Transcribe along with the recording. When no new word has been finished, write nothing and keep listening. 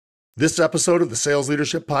This episode of the Sales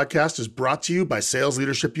Leadership Podcast is brought to you by Sales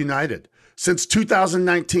Leadership United. Since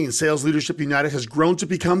 2019, Sales Leadership United has grown to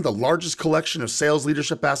become the largest collection of sales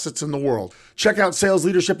leadership assets in the world. Check out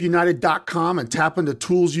salesleadershipunited.com and tap into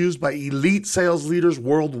tools used by elite sales leaders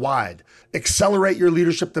worldwide. Accelerate your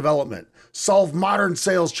leadership development. Solve modern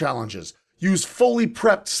sales challenges. Use fully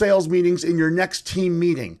prepped sales meetings in your next team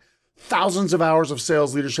meeting. Thousands of hours of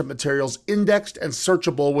sales leadership materials indexed and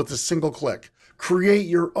searchable with a single click. Create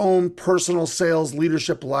your own personal sales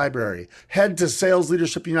leadership library. Head to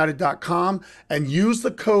salesleadershipunited.com and use the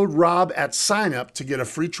code ROB at signup to get a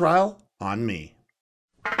free trial on me.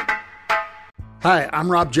 Hi,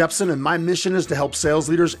 I'm Rob Jepson, and my mission is to help sales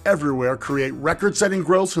leaders everywhere create record-setting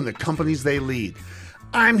growth from the companies they lead.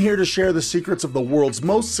 I'm here to share the secrets of the world's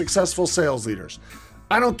most successful sales leaders.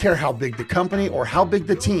 I don't care how big the company or how big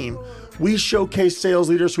the team, we showcase sales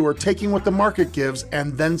leaders who are taking what the market gives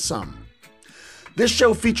and then some. This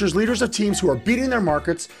show features leaders of teams who are beating their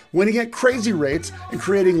markets, winning at crazy rates, and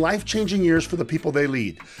creating life-changing years for the people they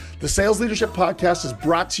lead. The Sales Leadership Podcast is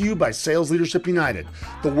brought to you by Sales Leadership United,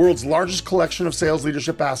 the world's largest collection of sales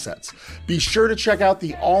leadership assets. Be sure to check out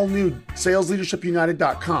the all-new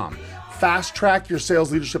salesleadershipunited.com. Fast track your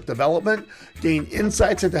sales leadership development, gain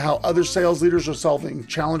insights into how other sales leaders are solving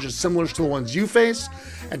challenges similar to the ones you face,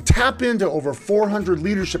 and tap into over 400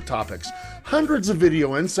 leadership topics, hundreds of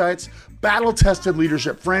video insights, battle-tested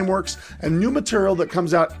leadership frameworks, and new material that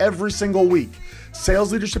comes out every single week.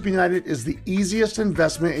 Sales Leadership United is the easiest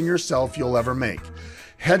investment in yourself you'll ever make.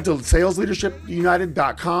 Head to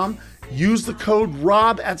salesleadershipunited.com, use the code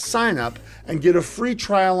ROB at signup, and get a free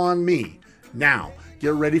trial on me. Now,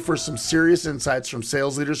 get ready for some serious insights from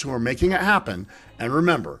sales leaders who are making it happen. And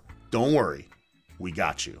remember, don't worry, we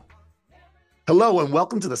got you. Hello, and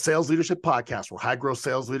welcome to the Sales Leadership Podcast, where high-growth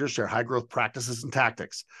sales leaders share high-growth practices and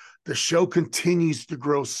tactics. The show continues to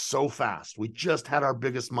grow so fast. We just had our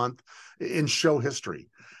biggest month in show history.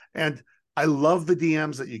 And I love the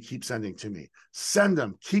DMs that you keep sending to me. Send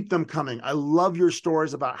them, keep them coming. I love your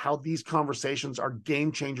stories about how these conversations are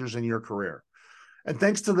game changers in your career. And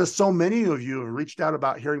thanks to this, so many of you have reached out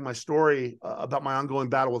about hearing my story about my ongoing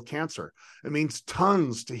battle with cancer. It means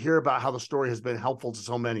tons to hear about how the story has been helpful to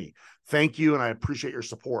so many. Thank you, and I appreciate your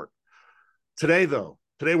support. Today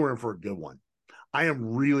we're in for a good one. I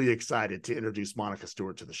am really excited to introduce Monica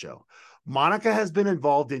Stewart to the show. Monica has been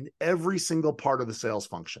involved in every single part of the sales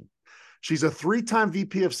function. She's a 3-time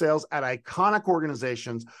VP of sales at iconic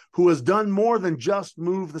organizations who has done more than just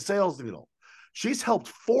move the sales needle. She's helped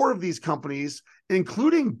 4 of these companies,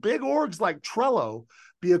 including big orgs like Trello,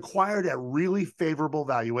 be acquired at really favorable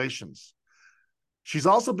valuations. She's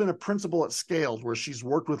also been a principal at Scaled, where she's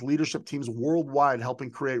worked with leadership teams worldwide,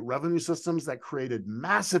 helping create revenue systems that created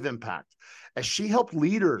massive impact, as she helped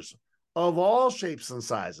leaders of all shapes and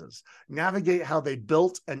sizes navigate how they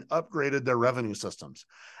built and upgraded their revenue systems.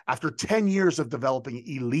 After 10 years of developing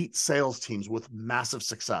elite sales teams with massive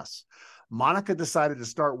success, Monica decided to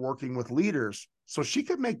start working with leaders so she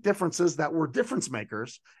could make differences that were difference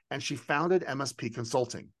makers, and she founded MSP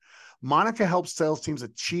Consulting. Monica helps sales teams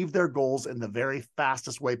achieve their goals in the very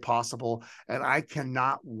fastest way possible, and I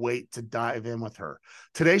cannot wait to dive in with her.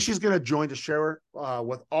 Today, she's going to join to share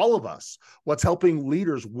with all of us what's helping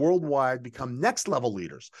leaders worldwide become next-level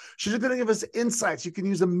leaders. She's going to give us insights you can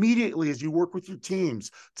use immediately as you work with your teams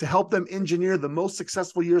to help them engineer the most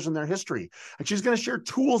successful years in their history. And she's going to share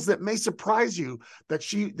tools that may surprise you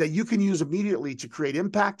that you can use immediately to create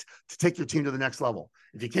impact, to take your team to the next level.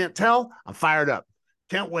 If you can't tell, I'm fired up.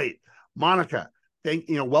 Can't wait. Monica,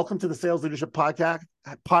 welcome to the Sales Leadership Podcast.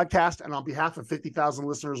 And on behalf of 50,000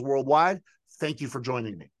 listeners worldwide, thank you for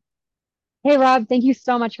joining me. Hey, Rob, thank you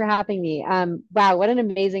so much for having me. Wow, what an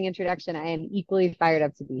amazing introduction. I am equally fired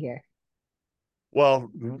up to be here.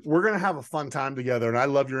 Well, we're going to have a fun time together, and I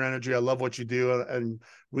love your energy. I love what you do. And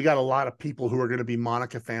we got a lot of people who are going to be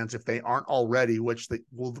Monica fans if they aren't already, which they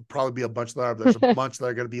will probably be a bunch that are. There's a bunch that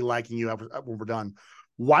are going to be liking you when we're done.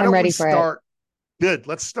 Why don't we start? Good.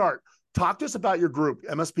 Let's start. Talk to us about your group,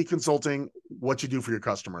 MSP Consulting, what you do for your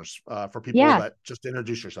customers, for people that just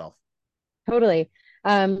introduce yourself. Totally.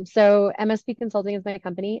 So MSP Consulting is my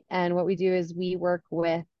company, and what we do is we work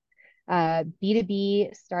with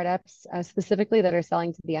B2B startups specifically that are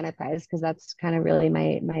selling to the enterprise, because that's kind of really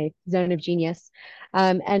my zone of genius.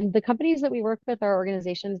 And the companies that we work with are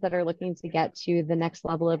organizations that are looking to get to the next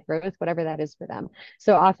level of growth, whatever that is for them.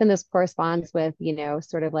 So often this corresponds with,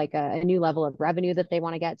 sort of like a new level of revenue that they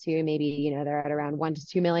want to get to. Maybe, they're at around 1 to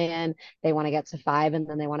 2 million. They want to get to 5, and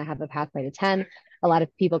then they want to have a pathway to 10. A lot of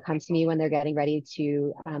people come to me when they're getting ready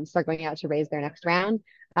to start going out to raise their next round.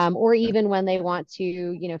 or even when they want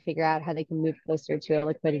to, figure out how they can move closer to a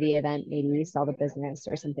liquidity event, maybe sell the business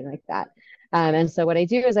or something like that. And so what I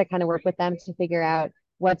do is I kind of work with them to figure out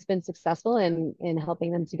what's been successful in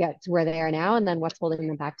helping them to get to where they are now, and then what's holding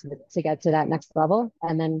them back to get to that next level.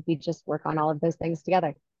 And then we just work on all of those things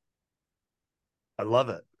together. I love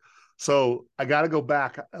it. So I got to go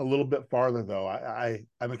back a little bit farther, though.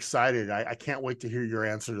 I'm excited. I can't wait to hear your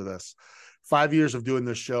answer to this. 5 years of doing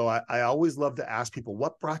this show, I always love to ask people,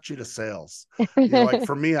 what brought you to sales? Like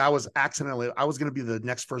for me, I was going to be the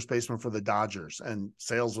next first baseman for the Dodgers, and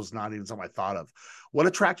sales was not even something I thought of. What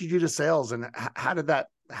attracted you to sales, and how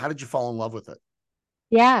did you fall in love with it?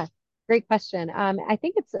 Yeah, great question. I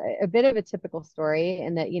think it's a bit of a typical story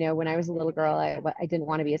in that, when I was a little girl, I didn't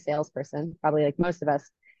want to be a salesperson, probably like most of us,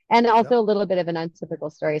 and Yep. also a little bit of an untypical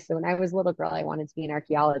story. So when I was a little girl, I wanted to be an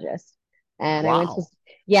archaeologist, and Wow.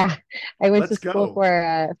 yeah, I went to Let's school go.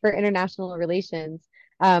 for international relations.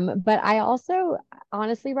 But I also,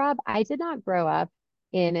 honestly, Rob, I did not grow up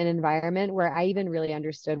in an environment where I even really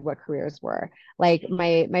understood what careers were. Like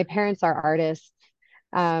my parents are artists.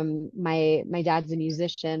 My dad's a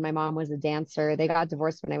musician, my mom was a dancer. They got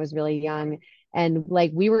divorced when I was really young, and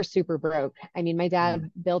like we were super broke. I mean, my Mm.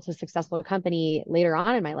 dad built a successful company later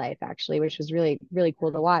on in my life, actually, which was really really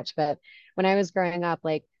cool to watch. But when I was growing up,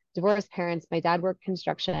 like, divorced parents, my dad worked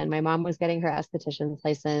construction, my mom was getting her esthetician's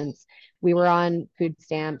license, we were on food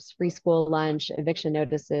stamps, free school lunch, eviction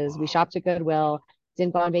notices, we Wow. shopped at Goodwill,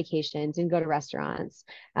 didn't go on vacation, didn't go to restaurants,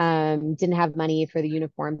 didn't have money for the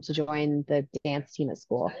uniform to join the dance team at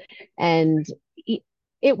school. And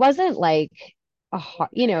it wasn't like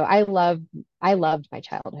I loved my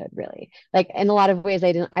childhood, really. Like, in a lot of ways,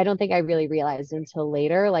 I don't think I really realized until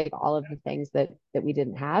later, like, all of the things that we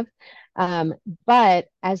didn't have. Um, but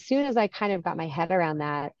as soon as I kind of got my head around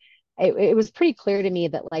that, it was pretty clear to me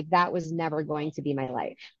that, like, that was never going to be my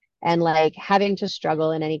life. And like having to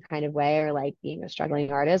struggle in any kind of way, or like being a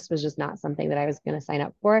struggling artist, was just not something that I was going to sign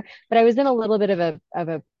up for. But I was in a little bit of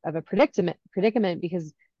a predicament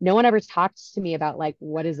because no one ever talked to me about, like,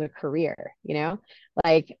 what is a career,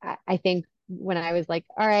 like I think when I was like,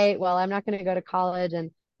 all right, well, I'm not going to go to college,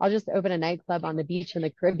 and I'll just open a nightclub on the beach in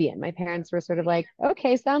the Caribbean, my parents were sort of like,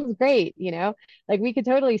 okay, sounds great, like we could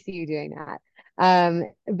totally see you doing that.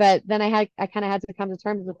 But then I kind of had to come to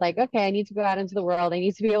terms with, like, okay, I need to go out into the world. I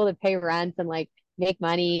need to be able to pay rent and, like, make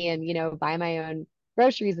money and, buy my own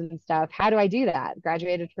groceries and stuff. How do I do that?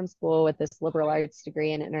 Graduated from school with this liberal arts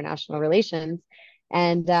degree in international relations.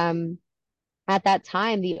 And at that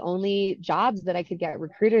time, the only jobs that I could get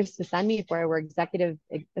recruiters to send me for were executive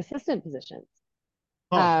assistant positions.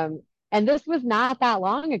 Huh. Um, and this was not that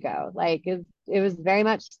long ago. Like, it was very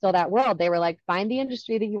much still that world. They were like, find the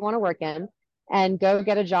industry that you want to work in and go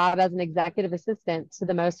get a job as an executive assistant to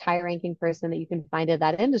the most high ranking person that you can find in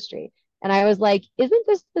that industry. And I was like, isn't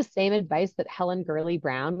this the same advice that Helen Gurley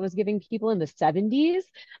Brown was giving people in the 70s?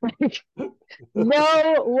 Like,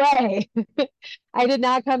 no way. I did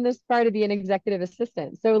not come this far to be an executive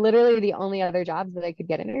assistant. So literally the only other jobs that I could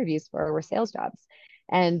get interviews for were sales jobs.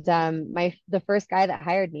 And the first guy that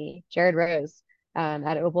hired me, Jared Rose,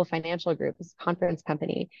 at Opal Financial Group, this conference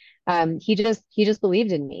company, he just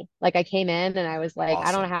believed in me. Like, I came in and I was like,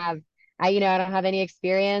 Awesome. I don't have any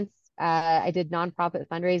experience. I did nonprofit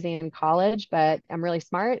fundraising in college, but I'm really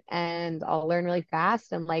smart and I'll learn really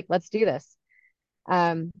fast, and, like, let's do this.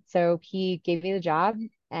 So he gave me the job,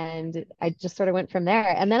 and I just sort of went from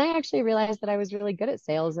there. And then I actually realized that I was really good at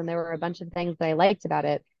sales, and there were a bunch of things that I liked about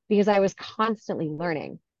it because I was constantly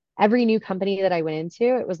learning. Every new company that I went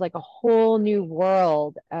into, it was like a whole new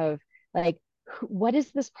world of, like, what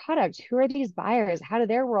is this product? Who are these buyers? How do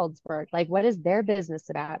their worlds work? Like, what is their business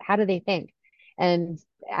about? How do they think? And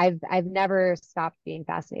I've never stopped being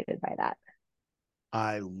fascinated by that.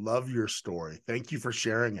 I love your story. Thank you for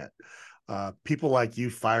sharing it. People like you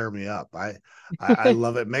fire me up. I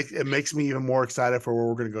love it. It makes me even more excited for where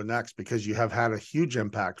we're going to go next, because you have had a huge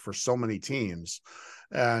impact for so many teams,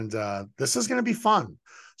 and this is going to be fun.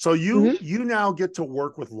 So Mhm. you now get to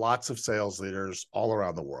work with lots of sales leaders all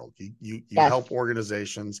around the world. You Yes. help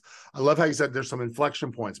organizations. I love how you said there's some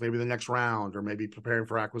inflection points, maybe the next round, or maybe preparing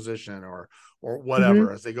for acquisition, or whatever,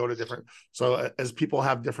 Mhm. as they go to different. So as people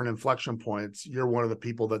have different inflection points, you're one of the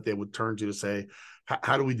people that they would turn to say,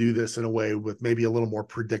 how do we do this in a way with maybe a little more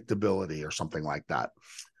predictability or something like that?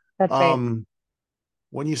 That's right. Um,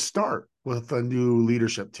 when you start with a new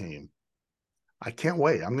leadership team, I can't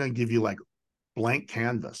wait. I'm going to give you like blank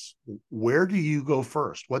canvas. Where do you go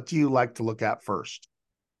first? What do you like to look at first?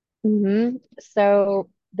 So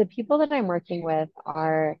the people that I'm working with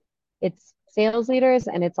are It's sales leaders,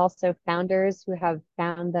 and it's also founders who have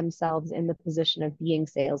found themselves in the position of being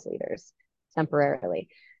sales leaders temporarily,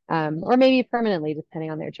 or maybe permanently,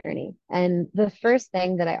 depending on their journey. And the first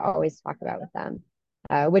thing that I always talk about with them,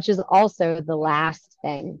 which is also the last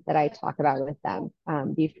thing that I talk about with them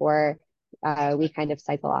before we kind of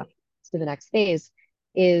cycle off to the next phase,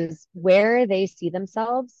 is where they see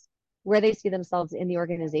themselves in the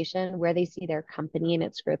organization, where they see their company and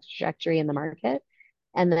its growth trajectory in the market,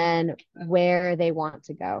 and then where they want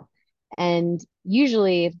to go. And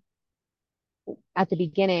usually at the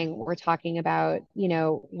beginning, we're talking about,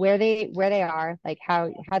 where they are, like how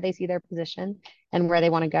they see their position and where they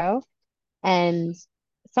want to go. And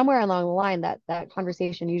somewhere along the line, that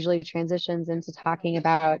conversation usually transitions into talking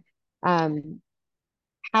about um,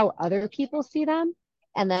 how other people see them,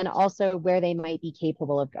 and then also where they might be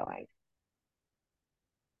capable of going.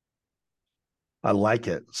 I like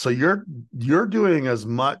it. So you're doing as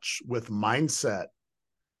much with mindset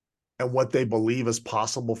and what they believe is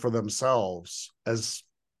possible for themselves, as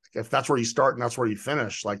if that's where you start and that's where you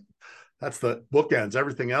finish. Like, that's the bookends.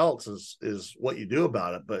 Everything else is what you do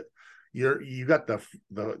about it. But you got the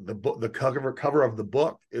book, the cover of the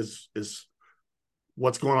book is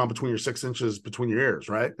what's going on between your 6 inches between your ears,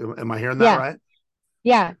 right? Am I hearing that Yeah, right?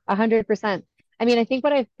 yeah, 100%. I mean, I think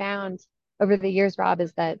what I've found over the years, Rob,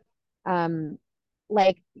 is that um,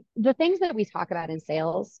 like the things that we talk about in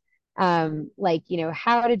sales, like,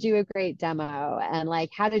 how to do a great demo, and like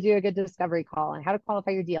how to do a good discovery call, and how to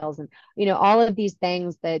qualify your deals, and all of these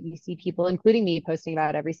things that you see people, including me, posting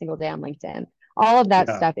about every single day on LinkedIn. All of that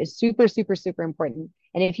Yeah. stuff is super, super, super important.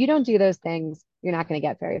 And if you don't do those things, you're not going to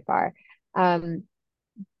get very far. Um,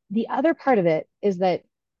 the other part of it is that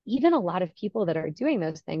even a lot of people that are doing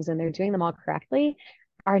those things, and they're doing them all correctly,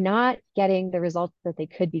 are not getting the results that they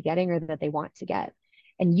could be getting or that they want to get.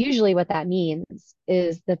 And usually what that means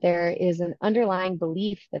is that there is an underlying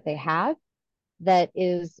belief that they have that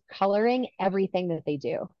is coloring everything that they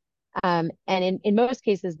do. And in most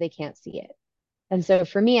cases, they can't see it. And so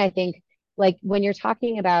for me, I think, like, when you're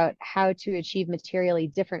talking about how to achieve materially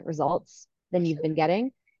different results than you've been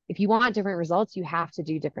getting, if you want different results, you have to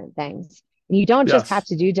do different things. And you don't just have Yes.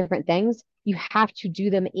 to do different things, you have to do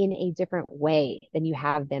them in a different way than you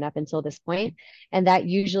have been up until this point. And that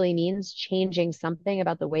usually means changing something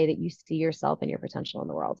about the way that you see yourself and your potential in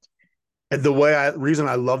the world. And reason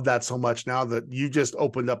I love that so much, now that you just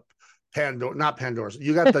opened up Pandora, not Pandora's,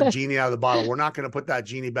 you got the genie out of the bottle. We're not going to put that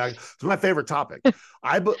genie back. It's my favorite topic.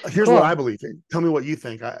 Here's what I Cool. believe. Tell me what you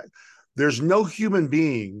think. There's no human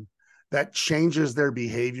being that changes their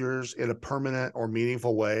behaviors in a permanent or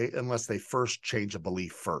meaningful way unless they first change a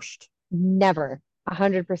belief first. Never.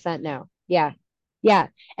 100% no. Yeah. Yeah.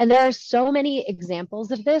 And there are so many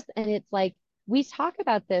examples of this. And it's like, we talk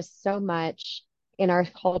about this so much in our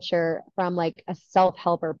culture from like a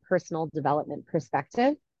self-help or personal development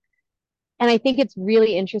perspective. And I think it's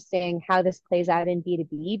really interesting how this plays out in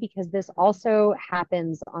B2B, because this also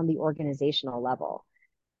happens on the organizational level.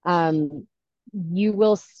 Um, you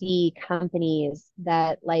will see companies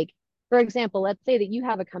that, like, for example, let's say that you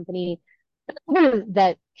have a company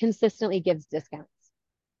that consistently gives discounts.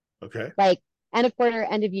 Okay. Like, end of quarter,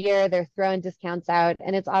 end of year, they're throwing discounts out,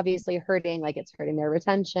 and it's obviously hurting. Like, it's hurting their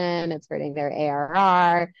retention, it's hurting their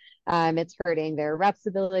ARR, it's hurting their reps'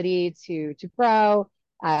 ability to grow.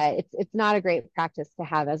 It's not a great practice to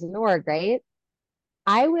have as an org, right?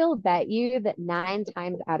 I will bet you that 9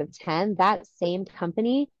 times out of 10, that same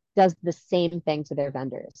company does the same thing to their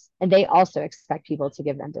vendors. And they also expect people to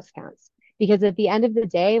give them discounts. Because at the end of the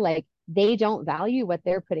day, like, they don't value what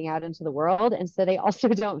they're putting out into the world. And so they also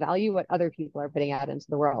don't value what other people are putting out into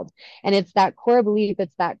the world. And it's that core belief,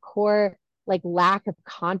 it's that core, like, lack of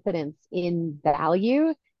confidence in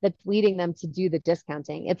value that's leading them to do the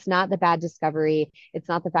discounting. It's not the bad discovery. It's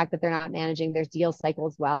not the fact that they're not managing their deal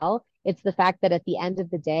cycles well. It's the fact that at the end of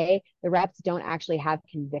the day, the reps don't actually have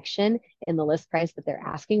conviction in the list price that they're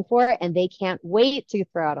asking for, and they can't wait to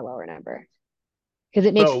throw out a lower number because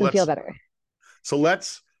it makes So them feel let's better. So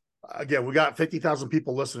let's again, we got 50,000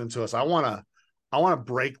 people listening to us. I want to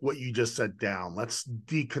break what you just said down. Let's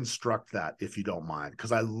deconstruct that, if you don't mind,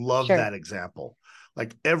 because I love Sure. that example.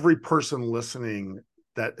 Like, every person listening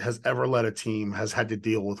that has ever led a team has had to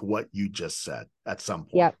deal with what you just said at some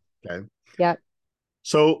point. Yep. Okay. Yep.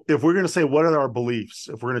 So if we're going to say, what are our beliefs?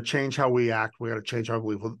 If we're going to change how we act, we got to change our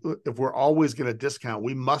belief. If we're always going to discount,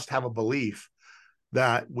 we must have a belief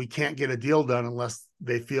that we can't get a deal done unless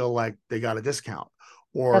they feel like they got a discount.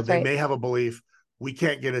 Or That's they right. may have a belief, we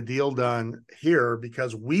can't get a deal done here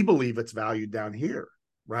because we believe it's valued down here,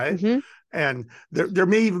 right? Mm-hmm. And there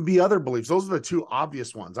may even be other beliefs. Those are the two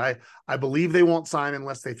obvious ones. I believe they won't sign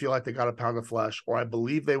unless they feel like they got a pound of flesh, or I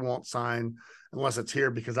believe they won't sign unless it's here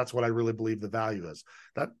because that's what I really believe the value is.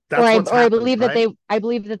 That's what's I happening, believe that right? I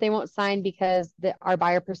believe that they won't sign because our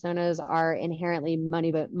buyer personas are inherently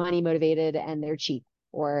money motivated and they're cheap,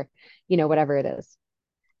 or whatever it is.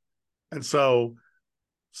 And so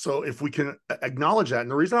if we can acknowledge that, and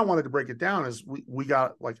the reason I wanted to break it down is we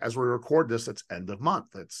got, like, as we record this, it's end of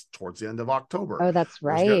month. It's towards the end of October. Oh, that's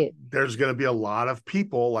right. There's going to be a lot of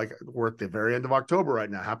people, like, we're at the very end of October right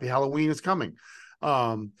now. Happy Halloween is coming.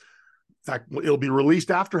 In fact, it'll be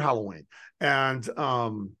released after Halloween. And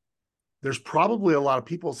there's probably a lot of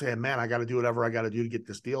people saying, man, I got to do whatever I got to do to get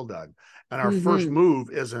this deal done. And our first move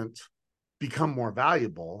isn't become more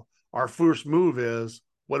valuable. Our first move is,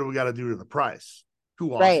 what do we got to do to the price?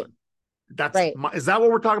 Too often. Right. Is that what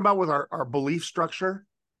we're talking about with our belief structure?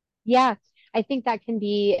 Yeah, I think that can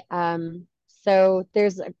be so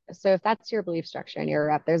if that's your belief structure and you're a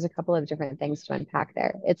rep, there's a couple of different things to unpack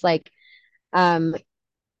there. It's like um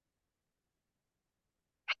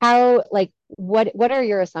how, like, what are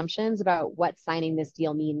your assumptions about what signing this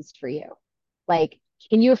deal means for you? Like,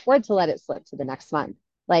 can you afford to let it slip to the next month?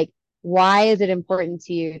 Like, why is it important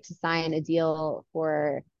to you to sign a deal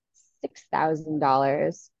for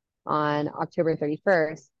 $6,000 on October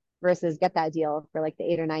 31st versus get that deal for like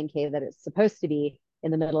the 8 or 9K that it's supposed to be in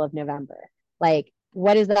the middle of November? Like,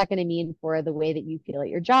 what is that going to mean for the way that you feel at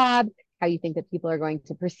your job, how you think that people are going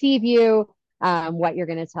to perceive you, what you're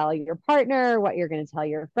going to tell your partner, what you're going to tell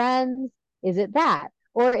your friends? Is it that?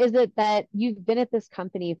 Or is it that you've been at this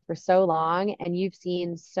company for so long and you've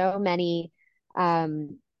seen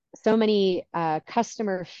um, so many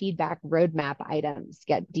customer feedback roadmap items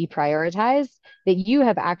get deprioritized that you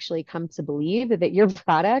have actually come to believe that your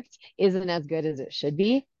product isn't as good as it should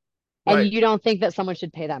be, and Right. you don't think that someone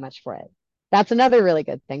should pay that much for it? That's another really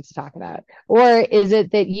good thing to talk about. Or is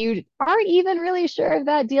it that you aren't even really sure if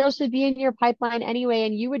that deal should be in your pipeline anyway,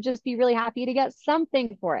 and you would just be really happy to get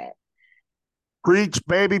something for it? Preach,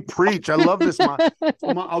 baby, preach. I love this.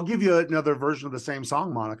 I'll give you another version of the same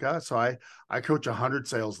song, Monica. So I coach 100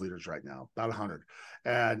 sales leaders right now, about 100.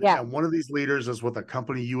 Yeah. And one of these leaders is with a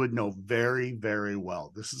company you would know very, very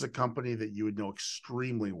well. This is a company that you would know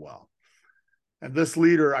extremely well. And this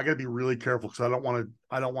leader, I got to be really careful because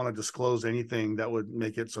I don't want to disclose anything that would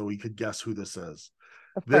make it so we could guess who this is.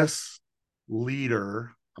 Of course. This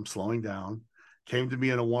leader, I'm slowing down, came to me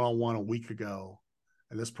in a one-on-one a week ago,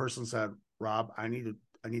 and this person said, Rob, I need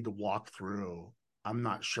to walk through. I'm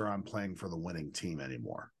not sure I'm playing for the winning team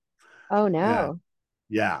anymore. Oh And no.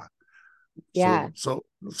 yeah. So Yeah, so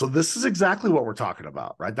so this is exactly what we're talking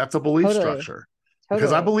about, right? That's a belief totally. structure.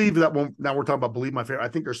 Because I Totally. believe that now we're talking about believe my favorite. I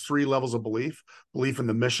think there's three levels of belief: belief in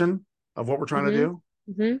the mission of what we're trying to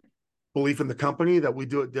Mm-hmm. do, Mm-hmm. belief in the company that we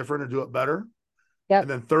do it different and do it better, and Yep.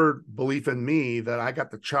 then third, belief in me that I got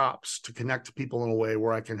the chops to connect to people in a way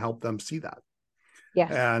where I can help them see that. Yes.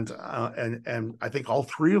 And I think all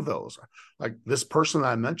three of those, like this person that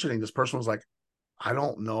I'm mentioning, this person was like, I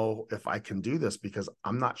don't know if I can do this because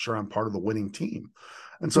I'm not sure I'm part of the winning team.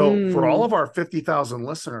 And so for all Mm. of our 50,000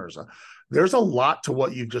 listeners, there's a lot to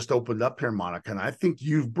what you've just opened up here, Monica. And I think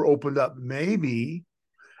you've opened up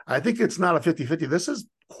I think it's not a 50-50. This is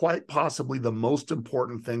quite possibly the most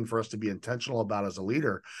important thing for us to be intentional about as a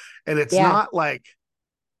leader. And Yeah.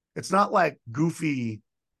 it's not like goofy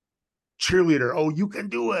cheerleader, oh, you can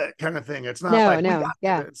do it kind of thing. It's not No, like we no. got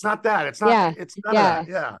Yeah. it. It's not that. Yeah. It's none of that.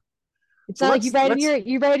 Yeah. Yeah. It's So not like you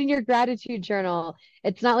let's write in your gratitude journal.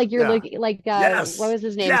 It's not like you're yeah. looking like what Yes. was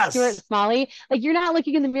his name? Stewart Yes. Smalley. Like, you're not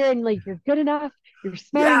looking in the mirror and like, you're good enough, you're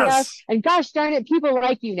smart enough, Yes. and gosh darn it, people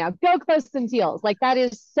like you now. Go close some deals. Like, that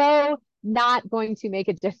is so not going to make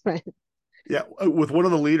a difference. Yeah. With one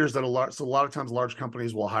of the leaders that a lot of times large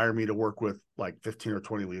companies will hire me to work with like 15 or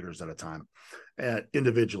 20 leaders at a time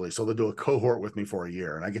individually. So they'll do a cohort with me for a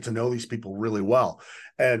year and I get to know these people really well.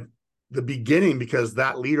 And the beginning, because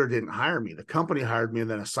that leader didn't hire me, the company hired me and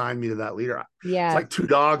then assigned me to that leader. It's Yes. like two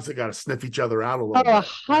dogs that got to sniff each other out a Oh, little a bit. Right.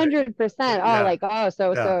 100%. Oh, Yeah. like, oh,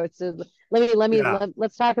 Yeah. Yeah.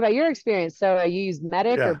 let's talk about your experience. So you use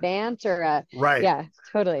Medic or Yeah. Bant or Right. yeah,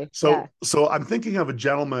 totally. Yeah. So I'm thinking of a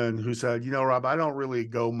gentleman who said, Rob, I don't really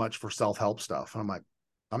go much for self-help stuff. And I'm like,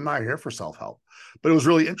 I'm not here for self-help. But it was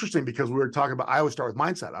really interesting because we were talking about, I always start with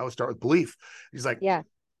mindset. I always start with belief. He's like, Yeah.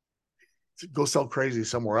 go sell crazy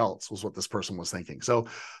somewhere else was what this person was thinking. So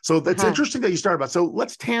it's Uh-huh. interesting that you started about. So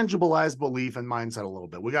let's tangibilize belief and mindset a little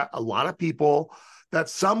bit. We got a lot of people that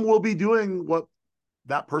some will be doing what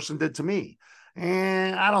that person did to me.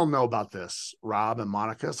 And I don't know about this, Rob and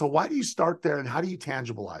Monica. So why do you start there and how do you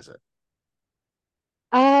tangibilize it?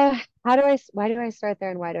 Why do I start there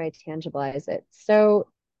and why do I tangibilize it? So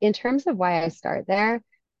in terms of why I start there,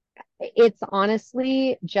 it's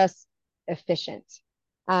honestly just efficient.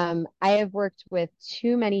 I have worked with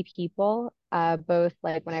too many people, both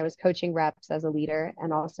like when I was coaching reps as a leader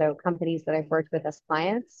and also companies that I've worked with as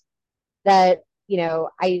clients, that,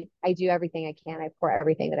 I do everything I can. I pour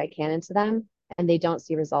everything that I can into them and they don't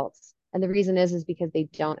see results. And the reason is because they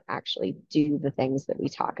don't actually do the things that we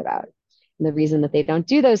talk about. And the reason that they don't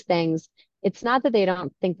do those things, it's not that they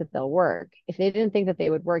don't think that they'll work. If they didn't think that they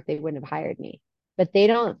would work, they wouldn't have hired me. But they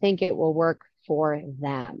don't think it will work for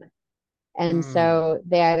them. And Mm, so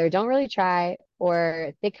they either don't really try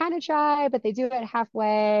or they kind of try, but they do it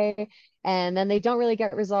halfway. And then they don't really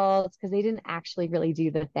get results because they didn't actually really do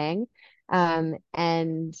the thing. And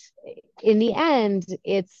in the end,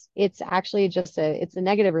 it's actually just it's a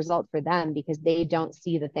negative result for them because they don't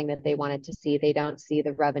see the thing that they wanted to see. They don't see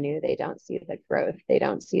the revenue, they don't see the growth, they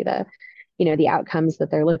don't see the outcomes that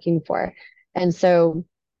they're looking for. And so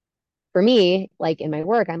for me, like in my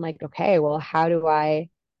work, I'm like, okay, well, how do I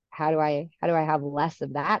have less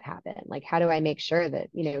of that happen? Like, how do I make sure that,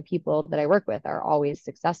 people that I work with are always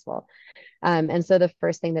successful? And so the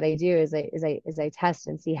first thing that I do is I test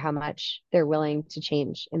and see how much they're willing to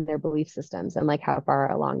change in their belief systems and like how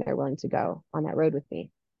far along they're willing to go on that road with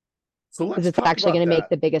me. so Because let's it's talk actually going about to make that.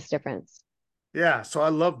 the biggest difference. Yeah, so I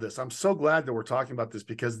love this. I'm so glad that we're talking about this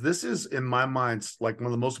because this is, in my mind, like one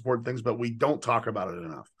of the most important things, but we don't talk about it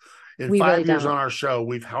enough. In We really 5 years don't. on our show,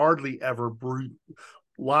 we've hardly ever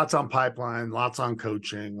lots on pipeline, lots on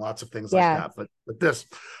coaching, lots of things like Yeah. that. But this,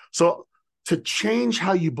 so to change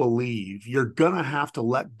how you believe, you're gonna have to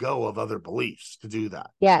let go of other beliefs to do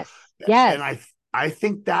that. Yes. And Yes. I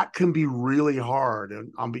think that can be really hard.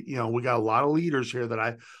 And we got a lot of leaders here that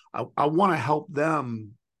I want to help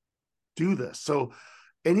them do this. So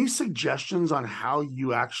any suggestions on how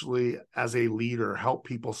you actually, as a leader, help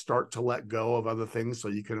people start to let go of other things so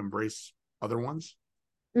you can embrace other ones?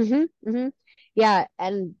 Mm-hmm. Yeah.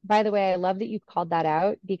 And by the way, I love that you called that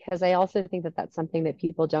out because I also think that that's something that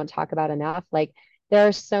people don't talk about enough. Like there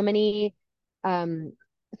are so many um,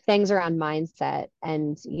 things around mindset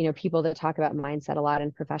and, people that talk about mindset a lot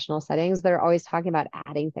in professional settings, they're always talking about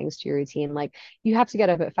adding things to your routine. Like you have to get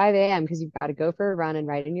up at 5 a.m. because you've got to go for a run and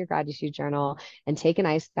write in your gratitude journal and take an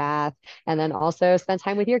ice bath and then also spend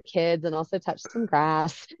time with your kids and also touch some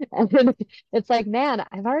grass. And then it's like, man,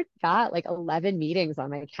 I've already got like 11 meetings on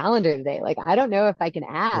my calendar today. Like, I don't know if I can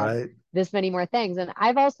add Right. this many more things. And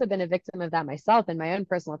I've also been a victim of that myself in my own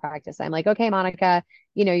personal practice. I'm like, okay, Monica,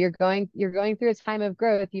 you're going through a time of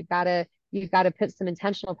growth. You've got to put some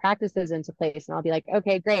intentional practices into place. And I'll be like,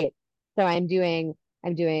 okay, great. So I'm doing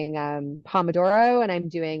Pomodoro and I'm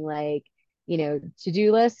doing like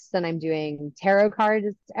to-do lists and I'm doing tarot cards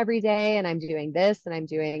every day and I'm doing this and I'm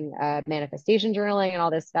doing manifestation journaling and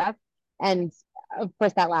all this stuff. And of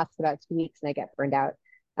course that lasts about 2 weeks and I get burned out.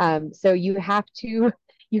 So you have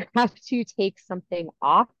to take something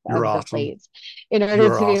off You're of the awesome. plate in order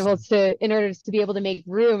You're to be able awesome. to in order to be able to make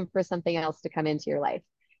room for something else to come into your life.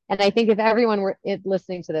 And I think if everyone were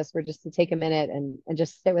listening to this were just to take a minute and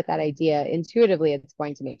just sit with that idea, intuitively, it's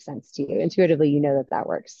going to make sense to you. Intuitively, you know that that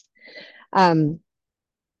works. Um,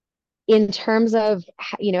 in terms of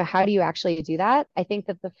how do you actually do that, I think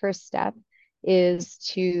that the first step is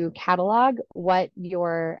to catalog what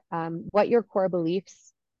your core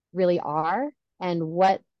beliefs really are and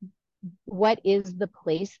what is the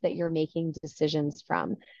place that you're making decisions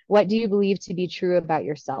from. What do you believe to be true about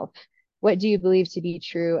yourself? What do you believe to be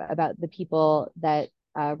true about the people that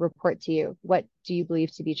report to you? What do you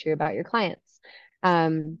believe to be true about your clients?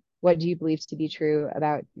 What do you believe to be true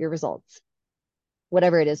about your results?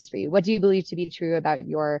 Whatever it is for you. What do you believe to be true about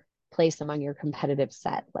your place among your competitive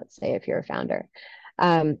set? Let's say if you're a founder.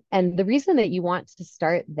 And the reason that you want to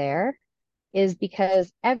start there is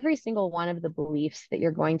because every single one of the beliefs that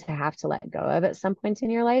you're going to have to let go of at some point in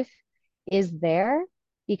your life is there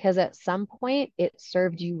because at some point it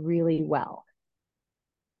served you really well.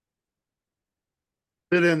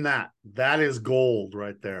 Fit in that. That is gold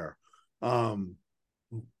right there. Um,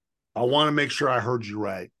 I want to make sure I heard you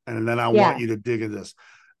right. And then I want Yeah. you to dig into this.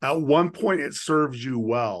 At one point, it serves you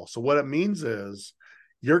well. So, what it means is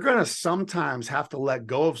you're going to sometimes have to let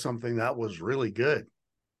go of something that was really good.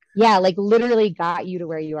 Yeah. Like literally got you to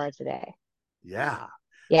where you are today. Yeah.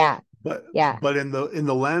 Yeah. But Yeah. but in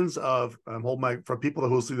the lens of I'm holding my for people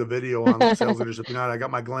who will see the video on Sales Leadership United, I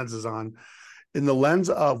got my lenses on. In the lens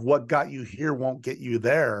of what got you here won't get you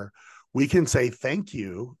there, we can say thank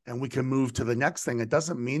you and we can move to the next thing. It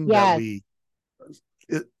doesn't mean that Yes. we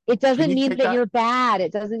it, It can doesn't you mean take that that? you're bad.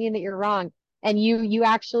 It doesn't mean that you're wrong. And you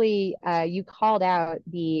actually you called out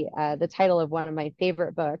the title of one of my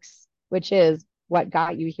favorite books, which is What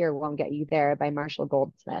Got You Here Won't Get You There by Marshall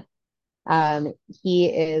Goldsmith. He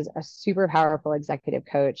is a super powerful executive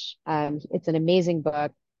coach. It's an amazing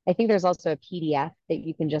book. I think there's also a PDF that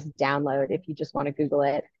you can just download if you just want to Google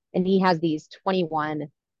it. And he has these 21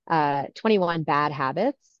 bad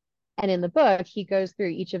habits. And in the book, he goes through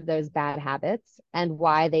each of those bad habits and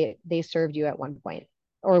why they served you at one point,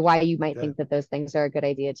 or why you might Okay. think that those things are a good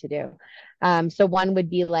idea to do. So one would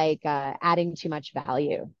be like adding too much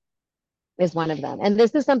value is one of them. And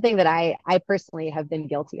this is something that I personally have been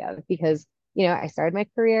guilty of because, I started my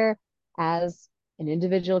career as an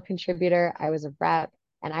individual contributor. I was a rep,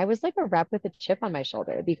 and I was like a rep with a chip on my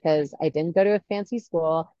shoulder because I didn't go to a fancy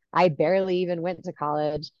school. I barely even went to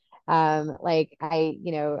college. Like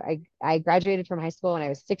I graduated from high school when I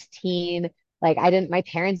was 16. Like my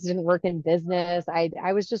parents didn't work in business.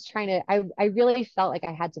 I was just trying to, I really felt like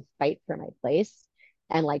I had to fight for my place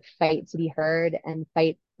and like fight to be heard and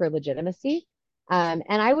fight for legitimacy. And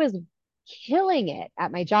I was killing it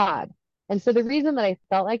at my job. And so the reason that I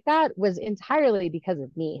felt like that was entirely because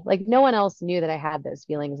of me. Like no one else knew that I had those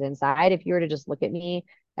feelings inside. If you were to just look at me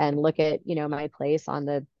and look at, my place on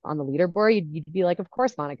the leaderboard, you'd be like, of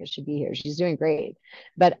course Monica should be here. She's doing great.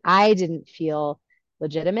 But I didn't feel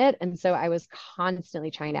legitimate. And so I was constantly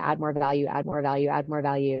trying to add more value, add more value, add more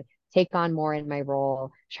value, take on more in my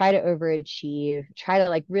role, try to overachieve, try to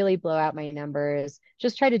like really blow out my numbers,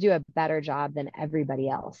 just try to do a better job than everybody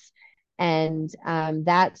else. And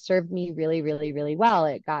that served me really, really, really well.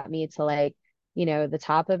 It got me to like, the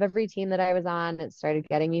top of every team that I was on. It started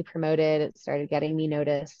getting me promoted. It started getting me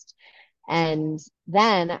noticed. And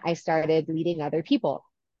then I started leading other people.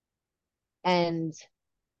 And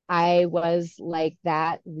I was like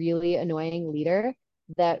that really annoying leader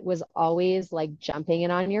that was always like jumping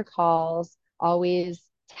in on your calls, always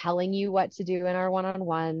telling you what to do in our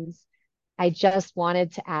one-on-ones. I just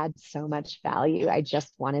wanted to add so much value. I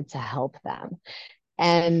just wanted to help them.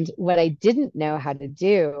 And what I didn't know how to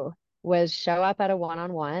do was show up at a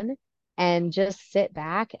one-on-one and just sit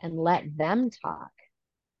back and let them talk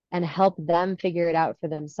and help them figure it out for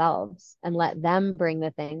themselves and let them bring the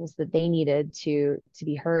things that they needed to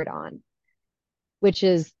be heard on, which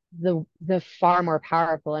is the far more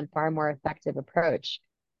powerful and far more effective approach.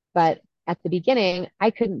 But at the beginning, I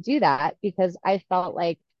couldn't do that because I felt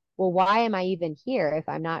like, well, why am I even here if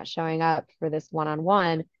I'm not showing up for this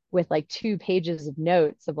one-on-one with like 2 pages of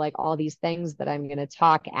notes of like all these things that I'm going to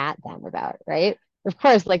talk at them about, right? Of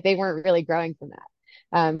course, like they weren't really growing from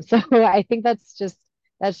that. So I think that's just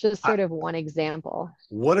I, sort of one example.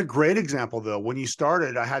 what a great example, though. When you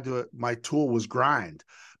started, my tool was grind.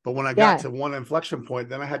 But when I got Yeah, to one inflection point,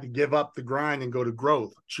 then I had to give up the grind and go to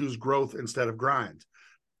growth, choose growth instead of grind.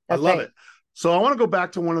 I that's love right. it. So I want to go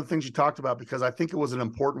back to one of the things you talked about because I think it was an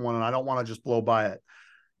important one and I don't want to just blow by it.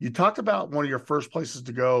 You talked about one of your first places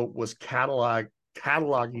to go was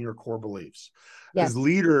cataloging your core beliefs. As Yes.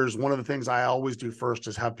 leaders, one of the things I always do first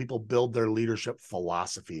is have people build their leadership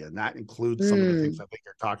philosophy. And that includes some of the things Mm. I think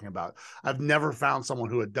you're talking about. I've never found someone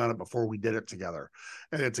who had done it before we did it together.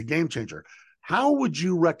 And it's a game changer. How would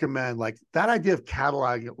you recommend like that idea of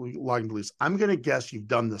cataloging beliefs? I'm going to guess you've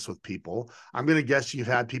done this with people. I'm going to guess you've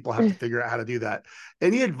had people have to figure out how to do that.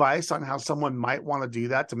 Any advice on how someone might want to do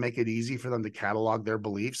that to make it easy for them to catalog their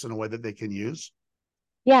beliefs in a way that they can use?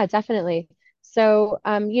 Yeah, definitely. So,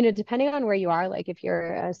 depending on where you are, like if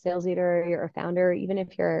you're a sales leader, you're a founder, even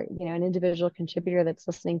if you're, an individual contributor that's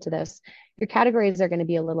listening to this, your categories are going to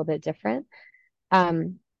be a little bit different.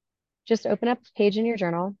 Um, just open up a page in your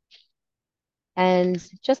journal and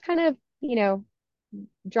just kind of,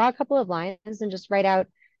 draw a couple of lines and just write out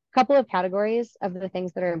a couple of categories of the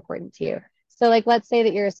things that are important to you. So, like, let's say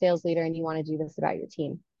that you're a sales leader and you want to do this about your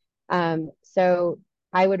team. So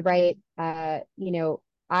I would write,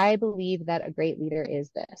 I believe that a great leader is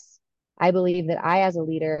this. I believe that I, as a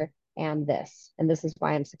leader, am this, and this is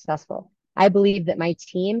why I'm successful. I believe that my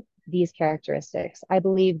team, these characteristics. I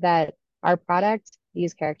believe that our product,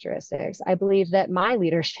 these characteristics. I believe that my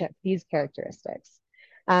leadership, these characteristics.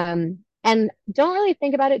 And don't really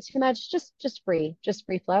think about it too much. Just free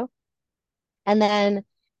flow. And then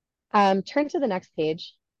turn to the next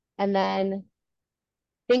page, and then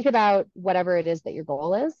think about whatever it is that your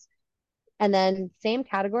goal is. And then same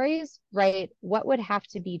categories, right? What would have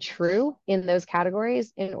to be true in those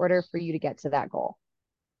categories in order for you to get to that goal?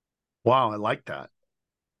 Wow, I like that.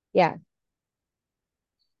 Yeah.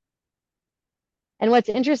 And what's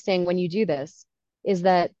interesting when you do this is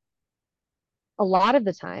that a lot of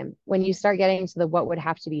the time, when you start getting to the what would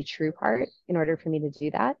have to be true part in order for me to do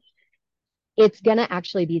that, it's going to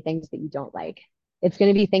actually be things that you don't like. It's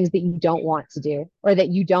going to be things that you don't want to do or that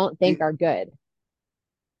you don't think are good.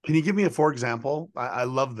 Can you give me a for example? I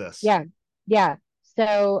love this. Yeah. Yeah.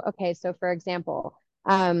 So, okay. So for example,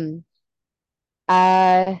 um,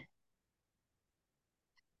 uh,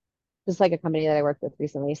 just like a company that I worked with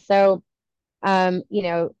recently. So, you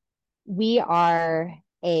know, we are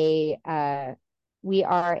we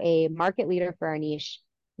are a market leader for our niche.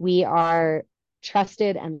 We are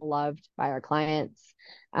trusted and loved by our clients.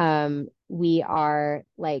 We are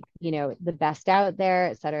like, the best out there,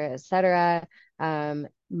 et cetera, et cetera.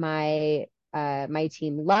 My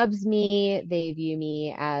team loves me. They view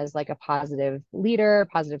me as like a positive leader,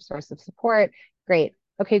 positive source of support. Great.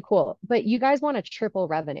 Okay, cool. But you guys want to triple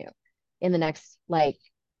revenue in the next like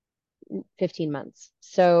 15 months.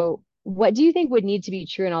 So what do you think would need to be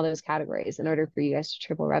true in all those categories in order for you guys to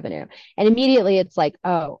triple revenue? And immediately it's like,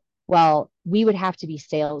 oh, well, we would have to be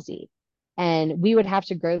salesy and we would have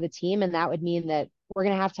to grow the team. And that would mean that we're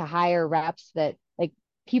going to have to hire reps that like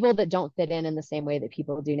people that don't fit in the same way that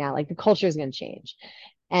people do now. Like the culture is going to change.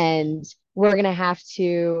 And we're going to have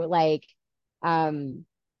to um,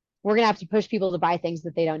 we're going to have to push people to buy things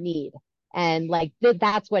that they don't need. And like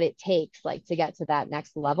that's what it takes like to get to that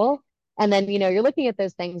next level. And then, you're looking at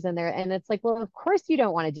those things in there and it's like, well, of course you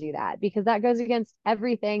don't want to do that because that goes against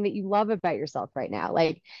everything that you love about yourself right now.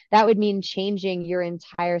 Like that would mean changing your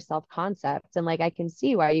entire self concept. And like, I can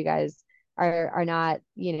see why you guys are not,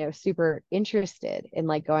 super interested in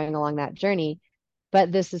like going along that journey,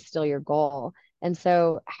 but this is still your goal. And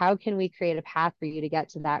so how can we create a path for you to get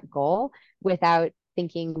to that goal without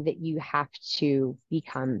thinking that you have to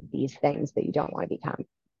become these things that you don't want to become?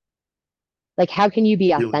 Like, how can you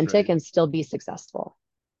be Really authentic great. and still be successful?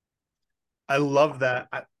 I love that.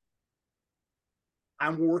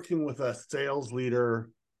 I'm working with a sales leader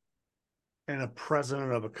and a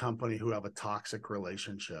president of a company who have a toxic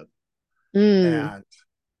relationship. Mm, And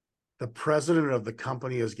the president of the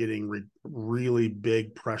company is getting really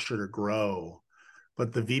big pressure to grow.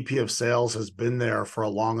 But the VP of sales has been there for a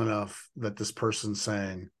long enough that this person's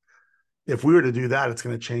saying, if we were to do that, it's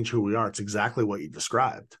going to change who we are. It's exactly what you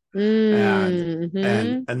described. And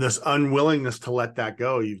mm-hmm. and this unwillingness to let that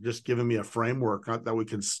go, you've just given me a framework that we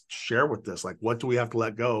can share with this. Like, what do we have to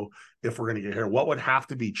let go if we're going to get here? What would have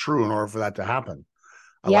to be true in order for that to happen?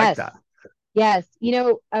 I like Yes. that. Yes.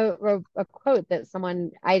 A quote that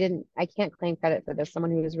I can't claim credit for this.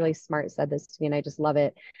 Someone who was really smart said this to me, and I just love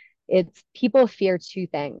it. It's people fear two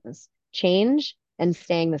things: change and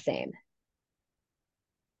staying the same.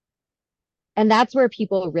 And that's where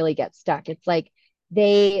people really get stuck. It's like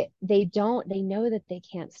they know that they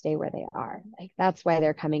can't stay where they are. Like that's why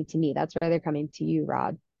they're coming to me. That's why they're coming to you,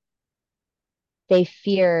 Rob. They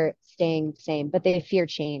fear staying the same, but they fear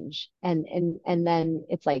change. And then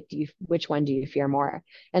it's like, which one do you fear more?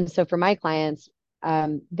 And so for my clients,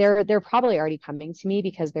 they're probably already coming to me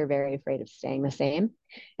because they're very afraid of staying the same.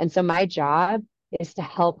 And so my job is to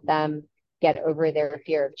help them get over their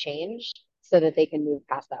fear of change so that they can move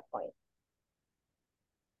past that point.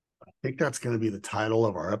 I think that's going to be the title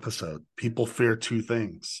of our episode. People fear two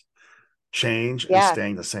things: change and Yeah.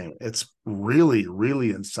 staying the same. It's really,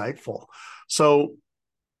 really insightful. So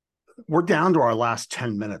we're down to our last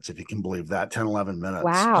 10 minutes, if you can believe that, 10, 11 minutes.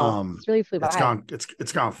 Wow. This really flew by.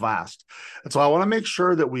 It's gone fast. And so I want to make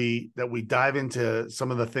sure that we dive into some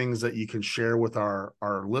of the things that you can share with our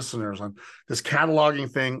listeners on this cataloging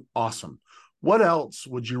thing. Awesome. What else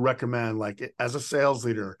would you recommend? Like, as a sales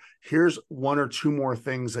leader, here's one or two more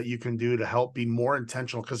things that you can do to help be more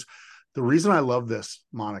intentional. Because the reason I love this,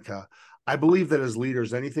 Monica, I believe that as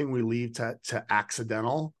leaders, anything we leave to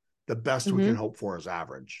accidental, the best we Mm-hmm. can hope for is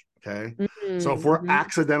average. Okay. So if we're Mm-hmm.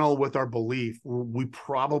 accidental with our belief, we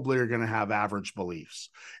probably are going to have average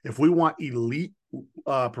beliefs. If we want elite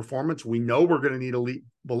performance, we know we're going to need elite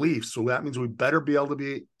beliefs. So that means we better be able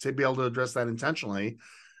to address that intentionally.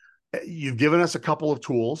 You've given us a couple of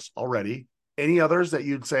tools already. Any others that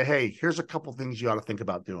you'd say, hey, here's a couple of things you ought to think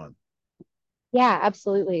about doing? Yeah,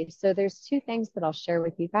 absolutely. So there's two things that I'll share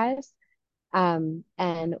with you guys. And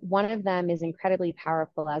one of them is incredibly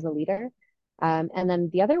powerful as a leader. And then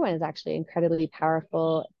the other one is actually incredibly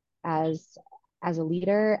powerful as as a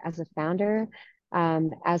leader, as a founder,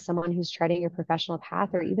 as someone who's treading your professional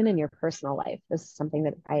path or even in your personal life. This is something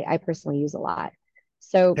that I personally use a lot.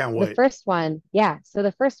 So Can't the wait. first one, yeah. So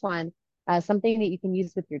the first one, something that you can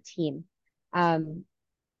use with your team. Um,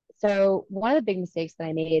 so one of the big mistakes that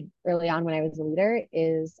I made early on when I was a leader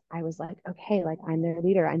is I was like, okay, like I'm their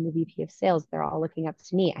leader, I'm the VP of sales. They're all looking up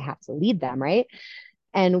to me. I have to lead them, right?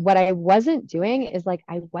 And what I wasn't doing is like,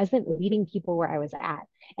 I wasn't leading people where I was at.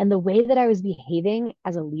 And the way that I was behaving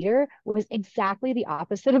as a leader was exactly the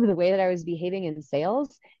opposite of the way that I was behaving in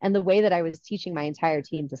sales and the way that I was teaching my entire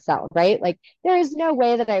team to sell, right? Like, there is no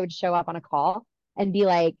way that I would show up on a call and be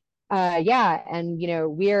like, yeah, and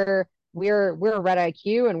we're a Red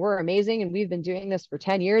IQ and we're amazing and we've been doing this for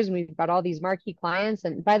 10 years and we've got all these marquee clients.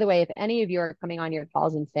 And by the way, if any of you are coming on your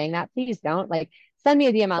calls and saying that, please don't like send me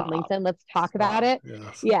a DM on Stop. LinkedIn. Let's talk about Stop. it.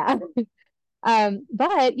 Yes. Yeah.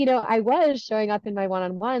 But I was showing up in my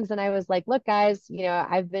one-on-ones and I was like, look, guys,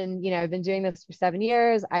 I've been doing this for 7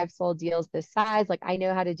 years. I've sold deals this size. Like, I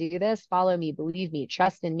know how to do this. Follow me, believe me,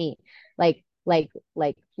 trust in me. Like,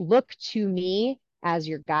 look to me as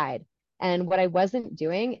your guide. And what I wasn't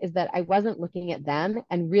doing is that I wasn't looking at them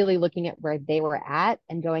and really looking at where they were at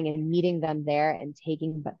and going and meeting them there and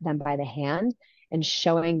taking them by the hand and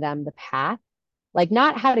showing them the path, like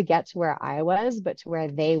not how to get to where I was, but to where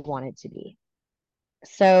they wanted to be.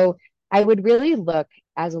 So I would really look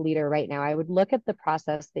as a leader right now, I would look at the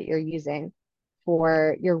process that you're using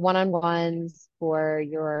for your one-on-ones, for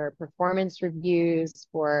your performance reviews,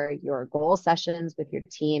 for your goal sessions with your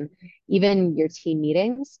team, even your team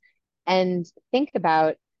meetings, and think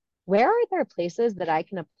about where are there places that I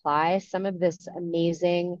can apply some of this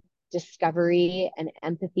amazing discovery and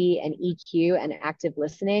empathy and EQ and active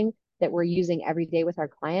listening that we're using every day with our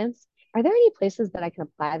clients? Are there any places that I can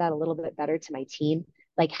apply that a little bit better to my team?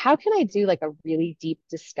 Like, how can I do like a really deep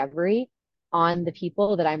discovery on the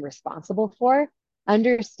people that I'm responsible for,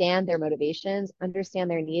 understand their motivations, understand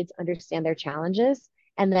their needs, understand their challenges,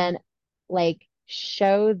 and then like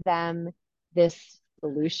show them this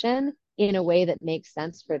solution in a way that makes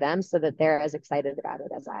sense for them so that they're as excited about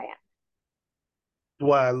it as I am.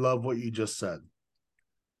 Why I love what you just said.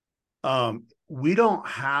 We don't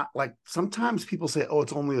have, like, sometimes people say, oh,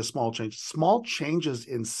 it's only a small change. Small changes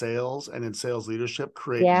in sales and in sales leadership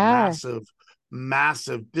create Yeah.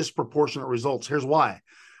 massive disproportionate results. Here's why.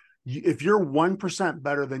 If you're 1%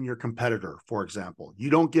 better than your competitor, for example, you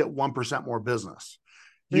don't get 1% more business.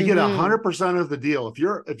 You get Mm-hmm. 100% of the deal.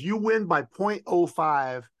 If you win by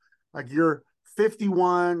 0.05, like you're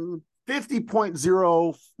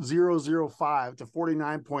 50.0005 to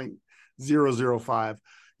 49.005,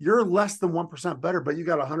 you're less than 1% better, but you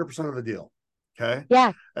got 100% of the deal. Okay.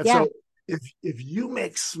 Yeah. And Yeah. so if you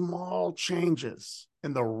make small changes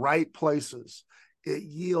in the right places, it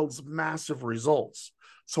yields massive results.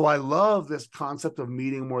 So I love this concept of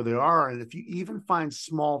meeting where they are. And if you even find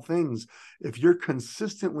small things, if you're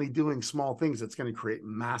consistently doing small things, it's going to create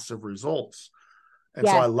massive results. And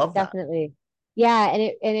so I Yes, love that. definitely. Yeah,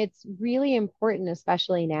 and it's really important,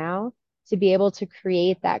 especially now, to be able to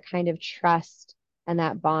create that kind of trust and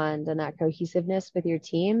that bond and that cohesiveness with your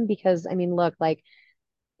team. Because I mean, look, like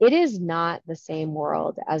it is not the same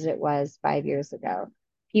world as it was 5 years ago.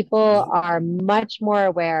 People Nope. are much more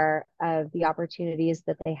aware of the opportunities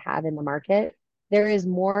that they have in the market. There is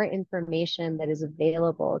more information that is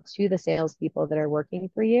available to the salespeople that are working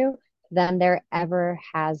for you than there ever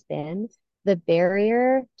has been. The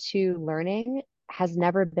barrier to learning has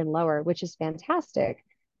never been lower, which is fantastic.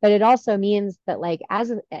 But it also means that, like,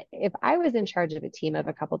 if I was in charge of a team of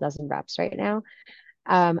a couple dozen reps right now,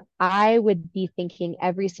 I would be thinking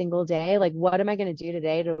every single day, like, what am I going to do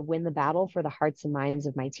today to win the battle for the hearts and minds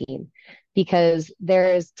of my team? Because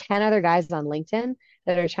there's 10 other guys on LinkedIn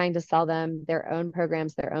that are trying to sell them their own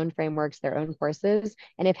programs, their own frameworks, their own courses.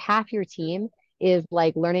 And if half your team is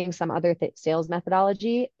like learning some other sales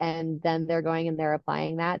methodology and then they're going and they're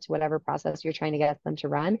applying that to whatever process you're trying to get them to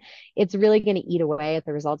run, it's really going to eat away at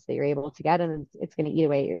the results that you're able to get. And it's going to eat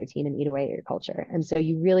away at your team and eat away at your culture. And so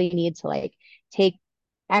you really need to like take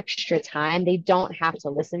extra time. They don't have to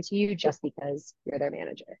listen to you just because you're their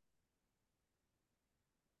manager.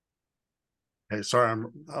 Hey, sorry,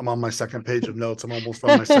 I'm on my second page of notes. I'm almost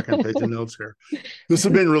on my second page of notes here. This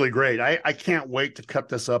has been really great. I can't wait to cut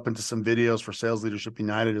this up into some videos for Sales Leadership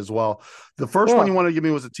United as well. The first one you Cool. want to give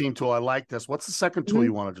me was a team tool. I like this. What's the second tool Mhm.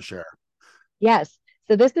 you wanted to share? Yes.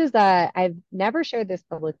 So this is I've never shared this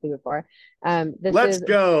publicly before. This Let's is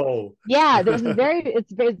go. Yeah, this is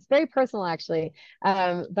it's very personal actually.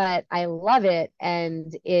 But I love it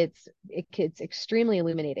and it's extremely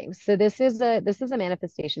illuminating. So this is a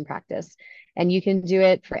manifestation practice and you can do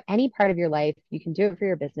it for any part of your life. You can do it for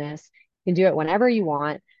your business. You can do it whenever you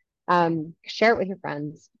want. Share it with your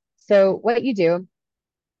friends. So what you do,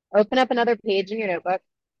 open up another page in your notebook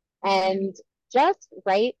and just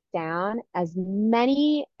write down as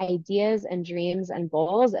many ideas and dreams and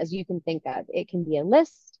goals as you can think of. It can be a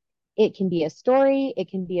list, it can be a story, it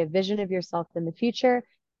can be a vision of yourself in the future,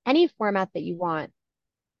 any format that you want.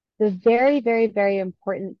 the very, very, very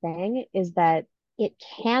important thing is that it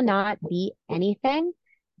cannot be anything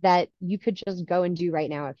that you could just go and do right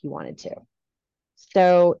now if you wanted to.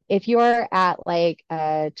 So if you're at like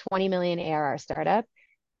a 20 million ARR startup,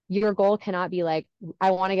 your goal cannot be like,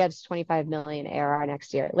 I want to get to 25 million ARR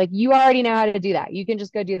next year. Like you already know how to do that. You can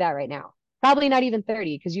just go do that right now. Probably not even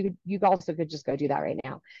 30, because you also could just go do that right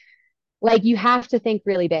now. Like you have to think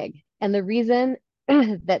really big. And the reason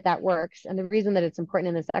that that works and the reason that it's important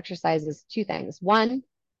in this exercise is two things. One,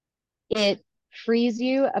 it frees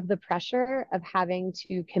you of the pressure of having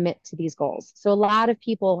to commit to these goals. So a lot of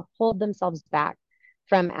people hold themselves back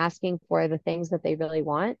from asking for the things that they really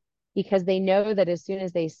want because they know that as soon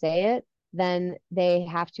as they say it, then they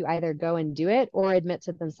have to either go and do it or admit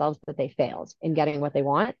to themselves that they failed in getting what they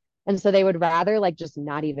want. And so they would rather like just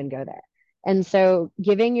not even go there. And so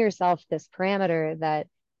giving yourself this parameter that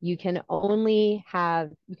you can only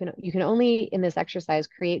in this exercise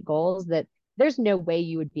create goals that there's no way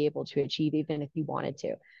you would be able to achieve even if you wanted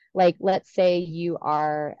to. Like, let's say you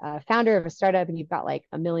are a founder of a startup and you've got like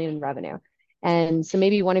a million in revenue. And so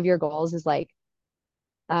maybe one of your goals is like,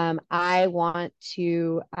 I want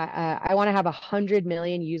to have 100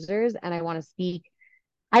 million users and I want to speak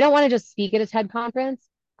I don't want to just speak at a TED conference.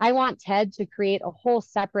 I want TED to create a whole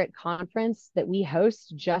separate conference that we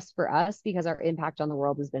host just for us because our impact on the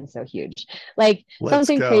world has been so huge. Like Let's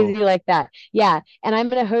something crazy go. like that. Yeah. And I'm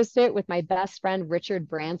going to host it with my best friend, Richard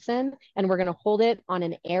Branson. And we're going to hold it on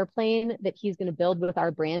an airplane that he's going to build with our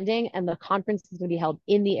branding. And the conference is going to be held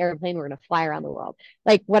in the airplane. We're going to fly around the world,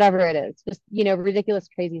 like whatever it is, just, ridiculous,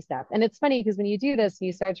 crazy stuff. And it's funny because when you do this and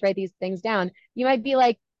you start to write these things down, you might be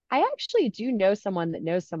like, I actually do know someone that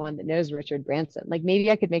knows Richard Branson. Like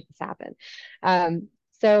maybe I could make this happen.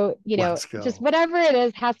 So, Let's just go. whatever it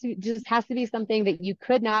is has to be something that you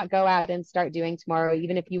could not go out and start doing tomorrow,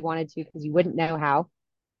 even if you wanted to, because you wouldn't know how.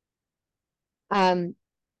 Um,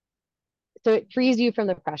 so it frees you from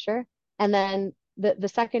the pressure. And then the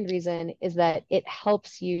second reason is that it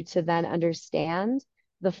helps you to then understand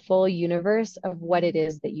the full universe of what it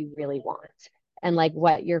is that you really want and like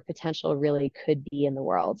what your potential really could be in the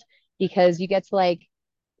world. Because you get to like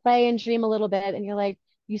play and dream a little bit and you're like,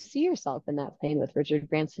 you see yourself in that plane with Richard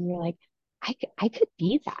Branson. You're like, I could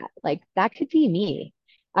be that. Like that could be me.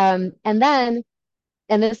 And then,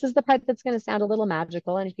 and this is the part that's going to sound a little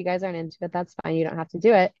magical. And if you guys aren't into it, that's fine. You don't have to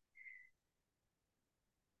do it.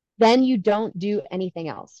 Then you don't do anything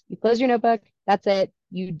else. You close your notebook. That's it.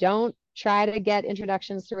 You don't try to get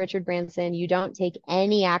introductions to Richard Branson. You don't take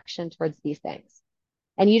any action towards these things.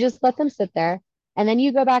 And you just let them sit there. And then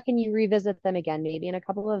you go back and you revisit them again, maybe in a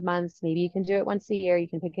couple of months. Maybe you can do it once a year. You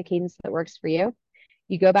can pick a cadence that works for you.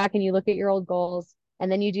 You go back and you look at your old goals,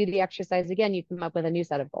 and then you do the exercise again. You come up with a new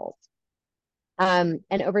set of goals. And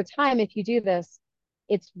over time, if you do this,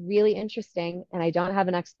 it's really interesting. And I don't have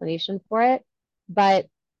an explanation for it, but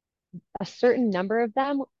a certain number of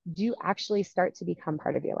them do actually start to become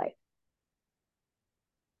part of your life.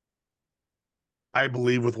 I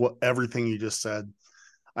believe with what everything you just said.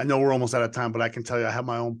 I know we're almost out of time, but I can tell you I have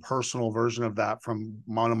my own personal version of that from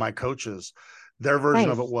one of my coaches. Their version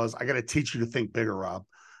of it Nice. was, I got to teach you to think bigger, Rob.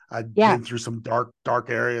 I'd Yeah. been through some dark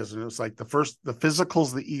areas, and it was like the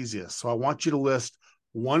physical's the easiest. So I want you to list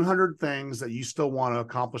 100 things that you still want to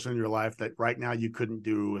accomplish in your life that right now you couldn't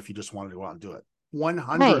do if you just wanted to go out and do it.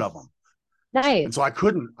 100 of Nice. them. And Nice. so I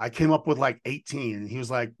couldn't. I came up with like 18. And he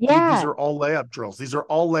was like, dude, these Yeah. are all layup drills. These are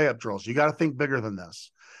all layup drills. You got to think bigger than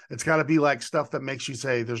this. It's got to be like stuff that makes you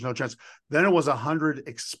say there's no chance. Then it was 100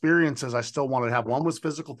 experiences I still wanted to have. One was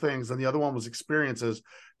physical things, and the other one was experiences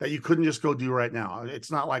that you couldn't just go do right now.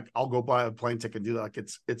 It's not like I'll go buy a plane ticket and do that. Like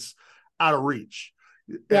it's out of reach.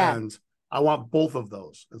 Yeah. And I want both of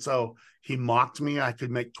those. And so he mocked me. I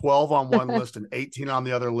could make 12 on one list and 18 on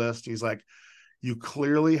the other list. He's like, you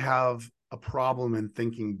clearly have a problem in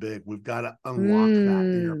thinking big. We've got to unlock that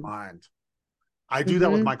in your Mm. mind. I do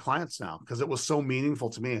that with Mm-hmm. my clients now because it was so meaningful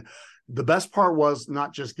to me. The best part was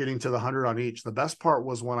not just getting to the 100 on each. The best part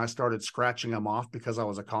was when I started scratching them off because I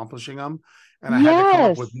was accomplishing them, and Yes. I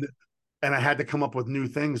had to come up with new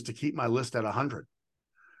things to keep my list at 100.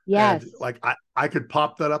 And Yes. like I could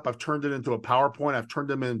pop that up. I've turned it into a PowerPoint. I've turned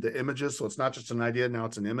them into images, so it's not just an idea. Now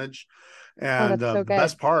it's an image. Oh, And that's so the good.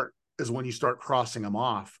 best part is when you start crossing them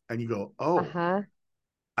off, and you go, "Oh, Uh-huh.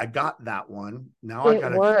 I got that one. Now I It got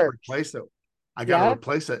to works. replace it. I got to Yep.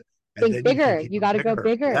 replace it." And Think then you bigger. think You even got to go bigger.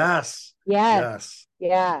 bigger. Yes. Yes. Yes.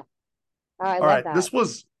 Yeah. Oh, I All love right. that.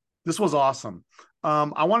 This was awesome.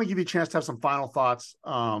 I want to give you a chance to have some final thoughts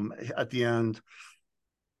at the end.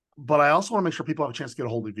 but I also want to make sure people have a chance to get a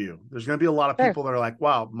hold of you. There's going to be a lot of Sure. people that are like,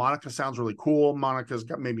 wow, Monica sounds really cool. Monica's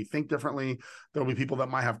got made me think differently. There'll be people that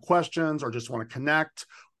might have questions or just want to connect.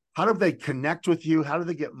 How do they connect with you? How do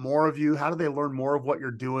they get more of you? How do they learn more of what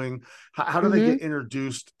you're doing? How do they Mm-hmm. get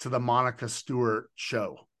introduced to the Monica Stewart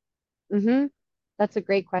show? Mm-hmm. That's a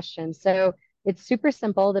great question. So it's super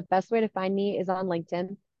simple. The best way to find me is on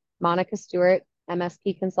LinkedIn, Monica Stewart,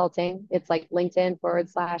 MSP Consulting. It's like LinkedIn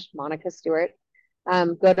 / Monica Stewart.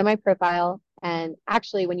 Go to my profile. And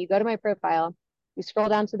actually, when you go to my profile, you scroll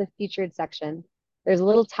down to the featured section. There's a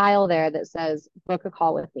little tile there that says book a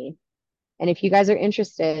call with me. And if you guys are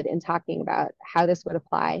interested in talking about how this would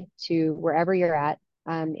apply to wherever you're at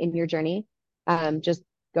in your journey, just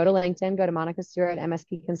go to LinkedIn, go to Monica Stewart,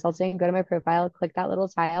 MSP Consulting, go to my profile, click that little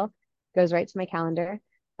tile, goes right to my calendar,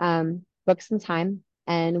 book some time,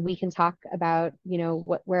 and we can talk about,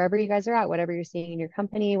 wherever you guys are at, whatever you're seeing in your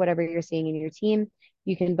company, whatever you're seeing in your team,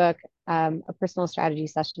 you can book a personal strategy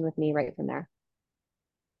session with me right from there.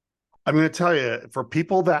 I'm going to tell you, for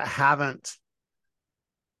people that haven't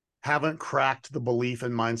cracked the belief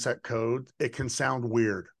in mindset code, it can sound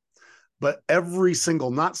weird. But every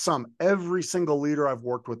single, not some, every single leader I've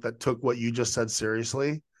worked with that took what you just said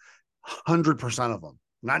seriously, 100% of them,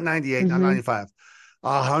 not 98, not Mm-hmm. 95,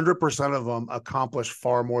 100% of them accomplish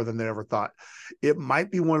far more than they ever thought. It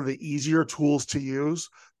might be one of the easier tools to use,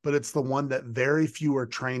 but it's the one that very few are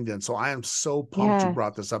trained in. So I am so pumped you Yeah,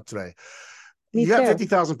 brought this up today. me You got too.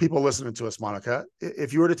 50,000 people listening to us, Monica.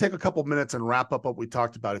 If you were to take a couple minutes and wrap up what we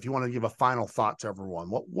talked about, if you want to give a final thought to everyone,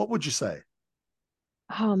 what would you say?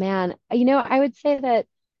 Oh man, I would say that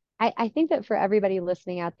I think that for everybody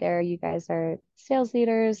listening out there, you guys are sales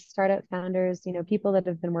leaders, startup founders, people that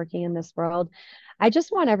have been working in this world. I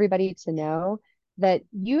just want everybody to know that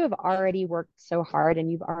you have already worked so hard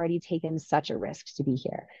and you've already taken such a risk to be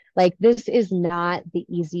here. Like, this is not the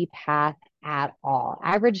easy path at all.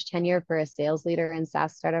 Average tenure for a sales leader in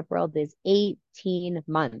SaaS startup world is 18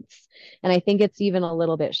 months. And I think it's even a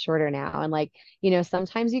little bit shorter now. And like,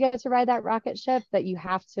 sometimes you get to ride that rocket ship, but you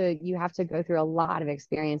have to go through a lot of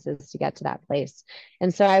experiences to get to that place.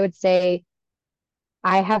 And so I would say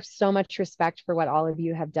I have so much respect for what all of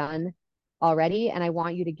you have done already, and I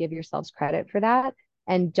want you to give yourselves credit for that.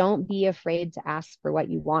 And don't be afraid to ask for what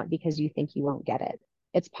you want because you think you won't get it.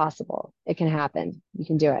 It's possible. It can happen. You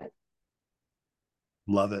can do it.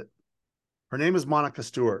 Love it. Her name is Monica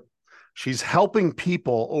Stewart. She's helping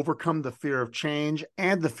people overcome the fear of change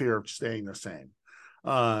and the fear of staying the same.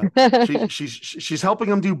 She's helping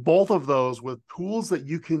them do both of those with tools that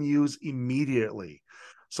you can use immediately.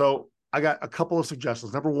 So I got a couple of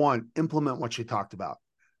suggestions. Number one, implement what she talked about.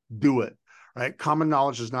 Do it. Right? Common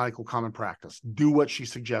knowledge does not equal common practice. Do what she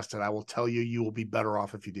suggested. I will tell you, you will be better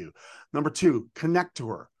off if you do. Number two, connect to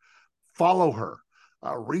her, follow her,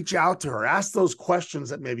 reach out to her, ask those questions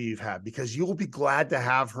that maybe you've had, because you will be glad to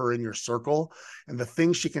have her in your circle. And the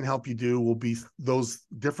things she can help you do will be those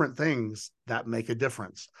different things that make a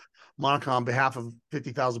difference. Monica, on behalf of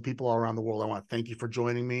 50,000 people all around the world, I want to thank you for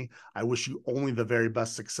joining me. I wish you only the very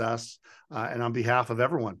best success. And on behalf of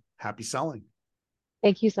everyone, happy selling.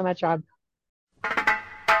 Thank you so much, Rob.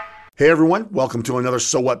 Hey everyone, welcome to another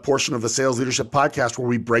So What portion of the Sales Leadership Podcast, where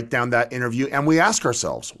we break down that interview and we ask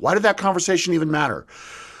ourselves, why did that conversation even matter?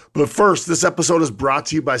 But first, this episode is brought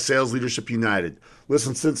to you by Sales Leadership United.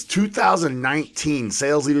 Listen, since 2019,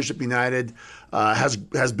 Sales Leadership United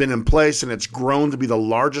has been in place, and it's grown to be the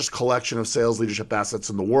largest collection of sales leadership assets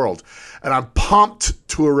in the world. And I'm pumped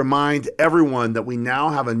to remind everyone that we now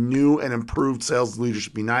have a new and improved Sales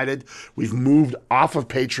Leadership United. We've moved off of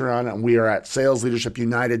Patreon, and we are at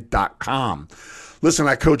salesleadershipunited.com. Listen,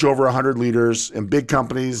 I coach over 100 leaders in big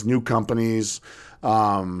companies, new companies,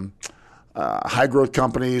 high growth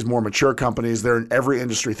companies, more mature companies. They're in every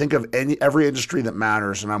industry. Think of every industry that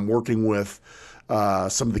matters, and I'm working with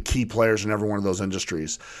some of the key players in every one of those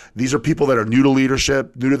industries. These are people that are new to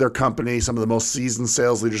leadership, new to their company, some of the most seasoned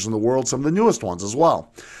sales leaders in the world, some of the newest ones as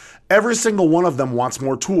well. Every single one of them wants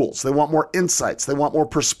more tools. They want more insights. They want more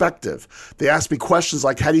perspective. They ask me questions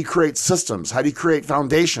like, how do you create systems? How do you create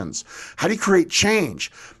foundations? How do you create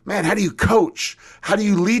change? Man, how do you coach? How do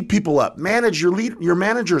you lead people up? Manage your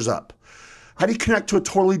managers up? How do you connect to a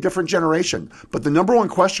totally different generation? But the number one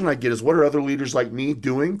question I get is, what are other leaders like me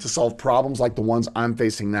doing to solve problems like the ones I'm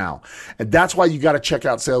facing now? And that's why you got to check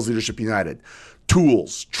out Sales Leadership United.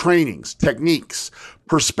 Tools, trainings, techniques,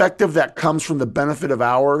 perspective that comes from the benefit of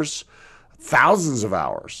ours thousands of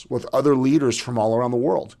hours with other leaders from all around the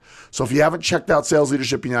world. So if you haven't checked out Sales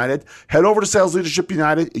Leadership United, head over to Sales Leadership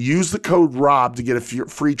United, use the code ROB to get a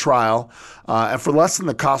free trial. And for less than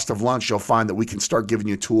the cost of lunch, you'll find that we can start giving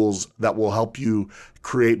you tools that will help you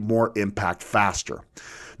create more impact faster.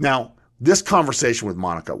 Now, this conversation with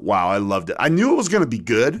Monica, wow, I loved it. I knew it was going to be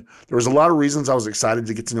good. There was a lot of reasons I was excited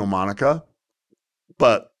to get to know Monica,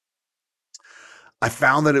 but I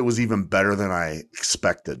found that it was even better than I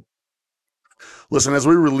expected. Listen, as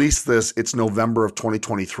we release this, it's November of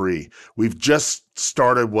 2023. We've just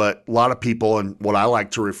started what a lot of people and what I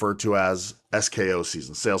like to refer to as SKO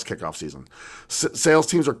season, sales kickoff season. Sales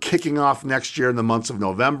teams are kicking off next year in the months of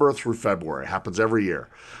November through February. It happens every year.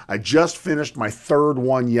 I just finished my third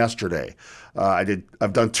one yesterday.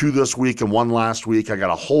 I've done 2 this week and 1 last week. I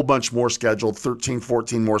got a whole bunch more scheduled, 13,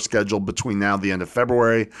 14 more scheduled between now and the end of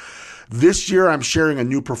February. This year, I'm sharing a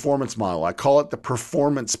new performance model. I call it the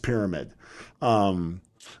performance pyramid.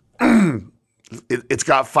 It's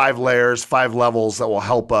got 5 layers, 5 levels that will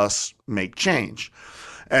help us make change.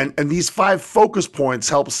 And these 5 focus points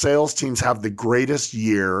help sales teams have the greatest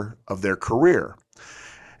year of their career.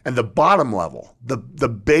 And the bottom level, the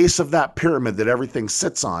base of that pyramid that everything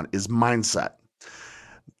sits on, is mindset.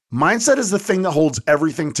 Mindset is the thing that holds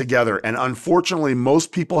everything together. And unfortunately,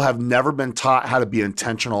 most people have never been taught how to be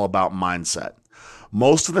intentional about mindset.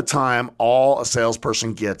 Most of the time, all a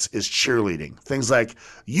salesperson gets is cheerleading. Things like,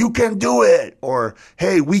 you can do it, or,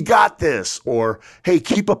 hey, we got this, or, hey,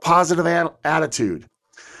 keep a positive attitude.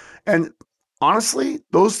 And honestly,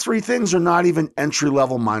 those 3 things are not even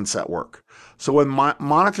entry-level mindset work. So when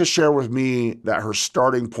Monica shared with me that her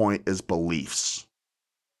starting point is beliefs,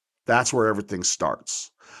 that's where everything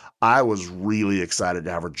starts. I was really excited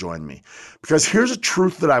to have her join me because here's a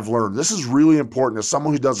truth that I've learned. This is really important as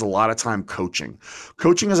someone who does a lot of time coaching.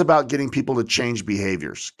 Coaching is about getting people to change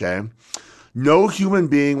behaviors, okay? No human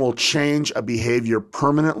being will change a behavior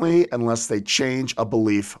permanently unless they change a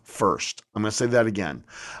belief first. I'm going to say that again.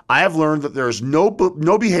 I have learned that there is no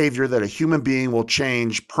behavior that a human being will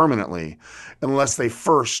change permanently unless they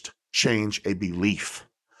first change a belief.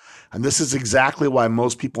 And this is exactly why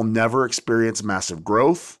most people never experience massive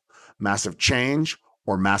growth, massive change,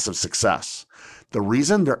 or massive success. The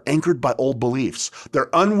reason? They're anchored by old beliefs. They're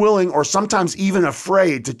unwilling or sometimes even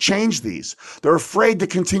afraid to change these. They're afraid to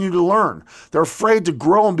continue to learn. They're afraid to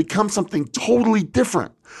grow and become something totally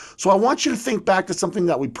different. So I want you to think back to something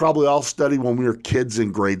that we probably all studied when we were kids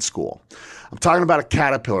in grade school. I'm talking about a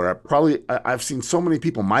caterpillar. I've seen so many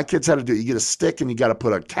people. My kids had to do it. You get a stick and you got to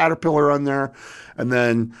put a caterpillar on there, and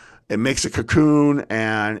then it makes a cocoon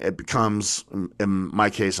and it becomes, in my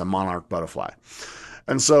case, a monarch butterfly.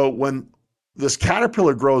 And so when this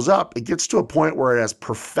caterpillar grows up, it gets to a point where it has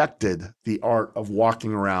perfected the art of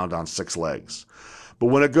walking around on 6 legs. But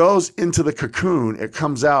when it goes into the cocoon, it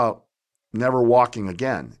comes out never walking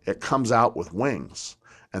again. It comes out with wings,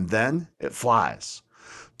 and then it flies.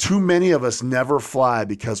 Too many of us never fly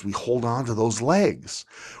because we hold on to those legs.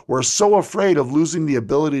 We're so afraid of losing the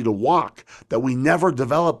ability to walk that we never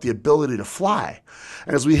develop the ability to fly.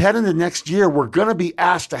 And as we head into next year, we're going to be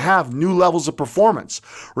asked to have new levels of performance.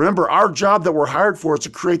 Remember, our job that we're hired for is to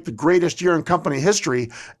create the greatest year in company history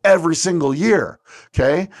every single year.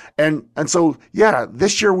 Okay. And so, yeah,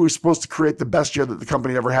 this year we were supposed to create the best year that the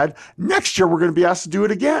company ever had. Next year, we're going to be asked to do it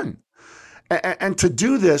again. And to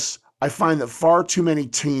do this, I find that far too many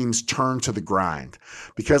teams turn to the grind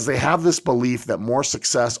because they have this belief that more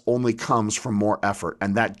success only comes from more effort,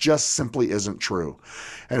 and that just simply isn't true.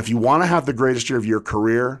 And if you want to have the greatest year of your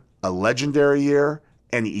career, a legendary year,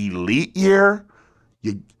 an elite year,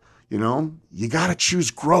 you got to choose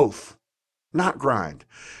growth, not grind.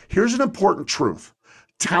 Here's an important truth.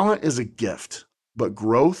 Talent is a gift, but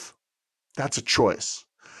growth, that's a choice.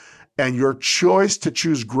 And your choice to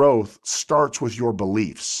choose growth starts with your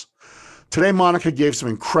beliefs. Today, Monica gave some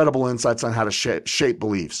incredible insights on how to shape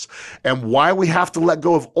beliefs and why we have to let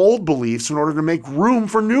go of old beliefs in order to make room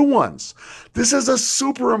for new ones. This is a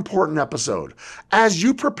super important episode. As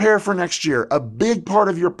you prepare for next year, a big part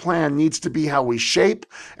of your plan needs to be how we shape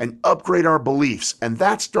and upgrade our beliefs, and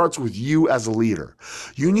that starts with you as a leader.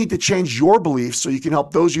 You need to change your beliefs so you can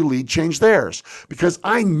help those you lead change theirs, because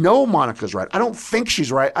I know Monica's right. I don't think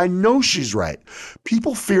she's right. I know she's right.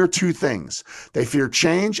 People fear 2 things. They fear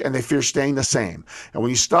change and they fear staying the same. And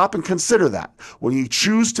when you stop and consider that, when you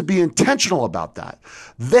choose to be intentional about that,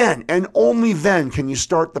 then and only then can you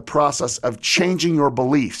start the process of changing your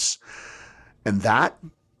beliefs. And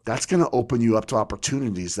that's going to open you up to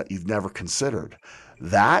opportunities that you've never considered.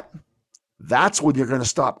 That's when you're going to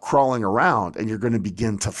stop crawling around and you're going to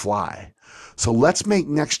begin to fly. So let's make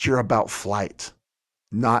next year about flight,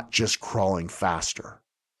 not just crawling faster.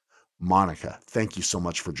 Monica, thank you so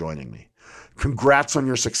much for joining me. Congrats on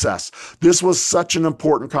your success. This was such an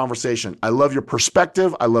important conversation. I love your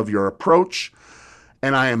perspective. I love your approach,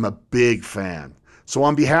 and I am a big fan. So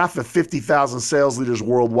on behalf of 50,000 sales leaders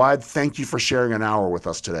worldwide, thank you for sharing an hour with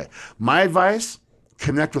us today. My advice,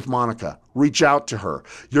 connect with Monica. Reach out to her.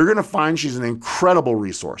 You're going to find she's an incredible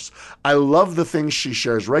resource. I love the things she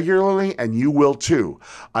shares regularly, and you will too.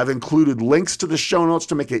 I've included links to the show notes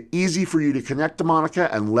to make it easy for you to connect to Monica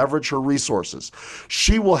and leverage her resources.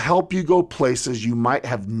 She will help you go places you might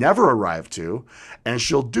have never arrived to, and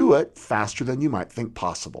she'll do it faster than you might think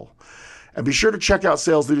possible. And be sure to check out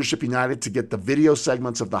Sales Leadership United to get the video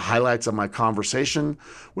segments of the highlights of my conversation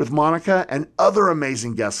with Monica and other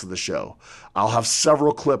amazing guests of the show. I'll have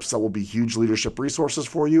several clips that will be huge leadership resources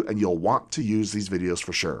for you, and you'll want to use these videos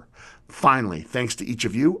for sure. Finally, thanks to each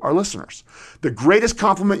of you, our listeners. The greatest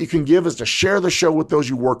compliment you can give is to share the show with those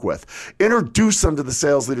you work with. Introduce them to the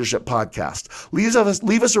Sales Leadership Podcast.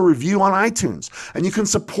 Leave us a review on iTunes, and you can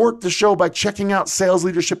support the show by checking out Sales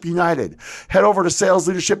Leadership United. Head over to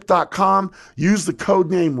salesleadership.com, use the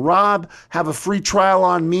code name Rob, have a free trial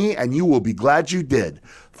on me, and you will be glad you did.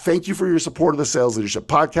 Thank you for your support of the Sales Leadership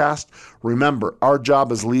Podcast. Remember, our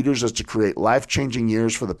job as leaders is to create life-changing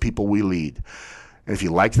years for the people we lead. And if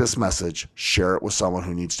you like this message, share it with someone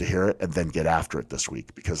who needs to hear it, and then get after it this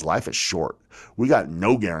week, because life is short. We got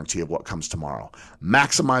no guarantee of what comes tomorrow.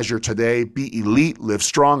 Maximize your today, be elite, live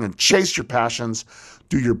strong, and chase your passions.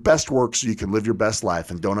 Do your best work so you can live your best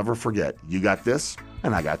life. And don't ever forget, you got this,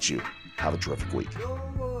 and I got you. Have a terrific week.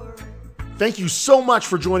 Thank you so much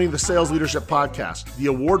for joining the Sales Leadership Podcast, the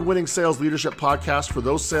award-winning sales leadership podcast for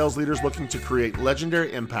those sales leaders looking to create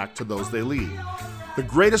legendary impact to those they lead. The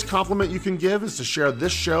greatest compliment you can give is to share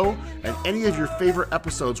this show and any of your favorite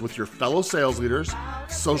episodes with your fellow sales leaders,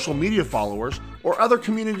 social media followers, or other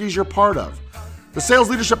communities you're part of. The Sales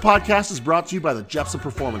Leadership Podcast is brought to you by the Jepson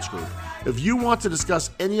Performance Group. If you want to discuss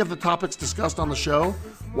any of the topics discussed on the show,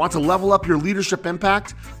 want to level up your leadership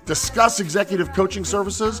impact, discuss executive coaching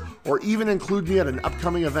services, or even include me at an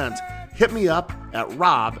upcoming event, hit me up at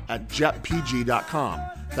rob@jetpg.com.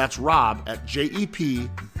 That's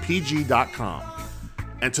rob@jetpg.com.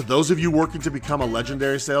 And to those of you working to become a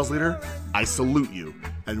legendary sales leader, I salute you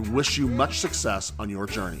and wish you much success on your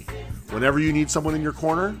journey. Whenever you need someone in your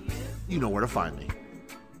corner, you know where to find me.